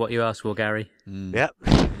week. careful what you ask for, Gary. Mm. Yep.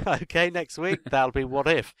 Okay, next week. That'll be what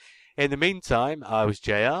if. In the meantime, I was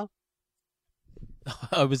JR.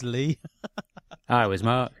 I was Lee. I was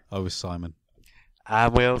Mark. I was Simon.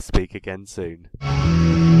 And we'll speak again soon.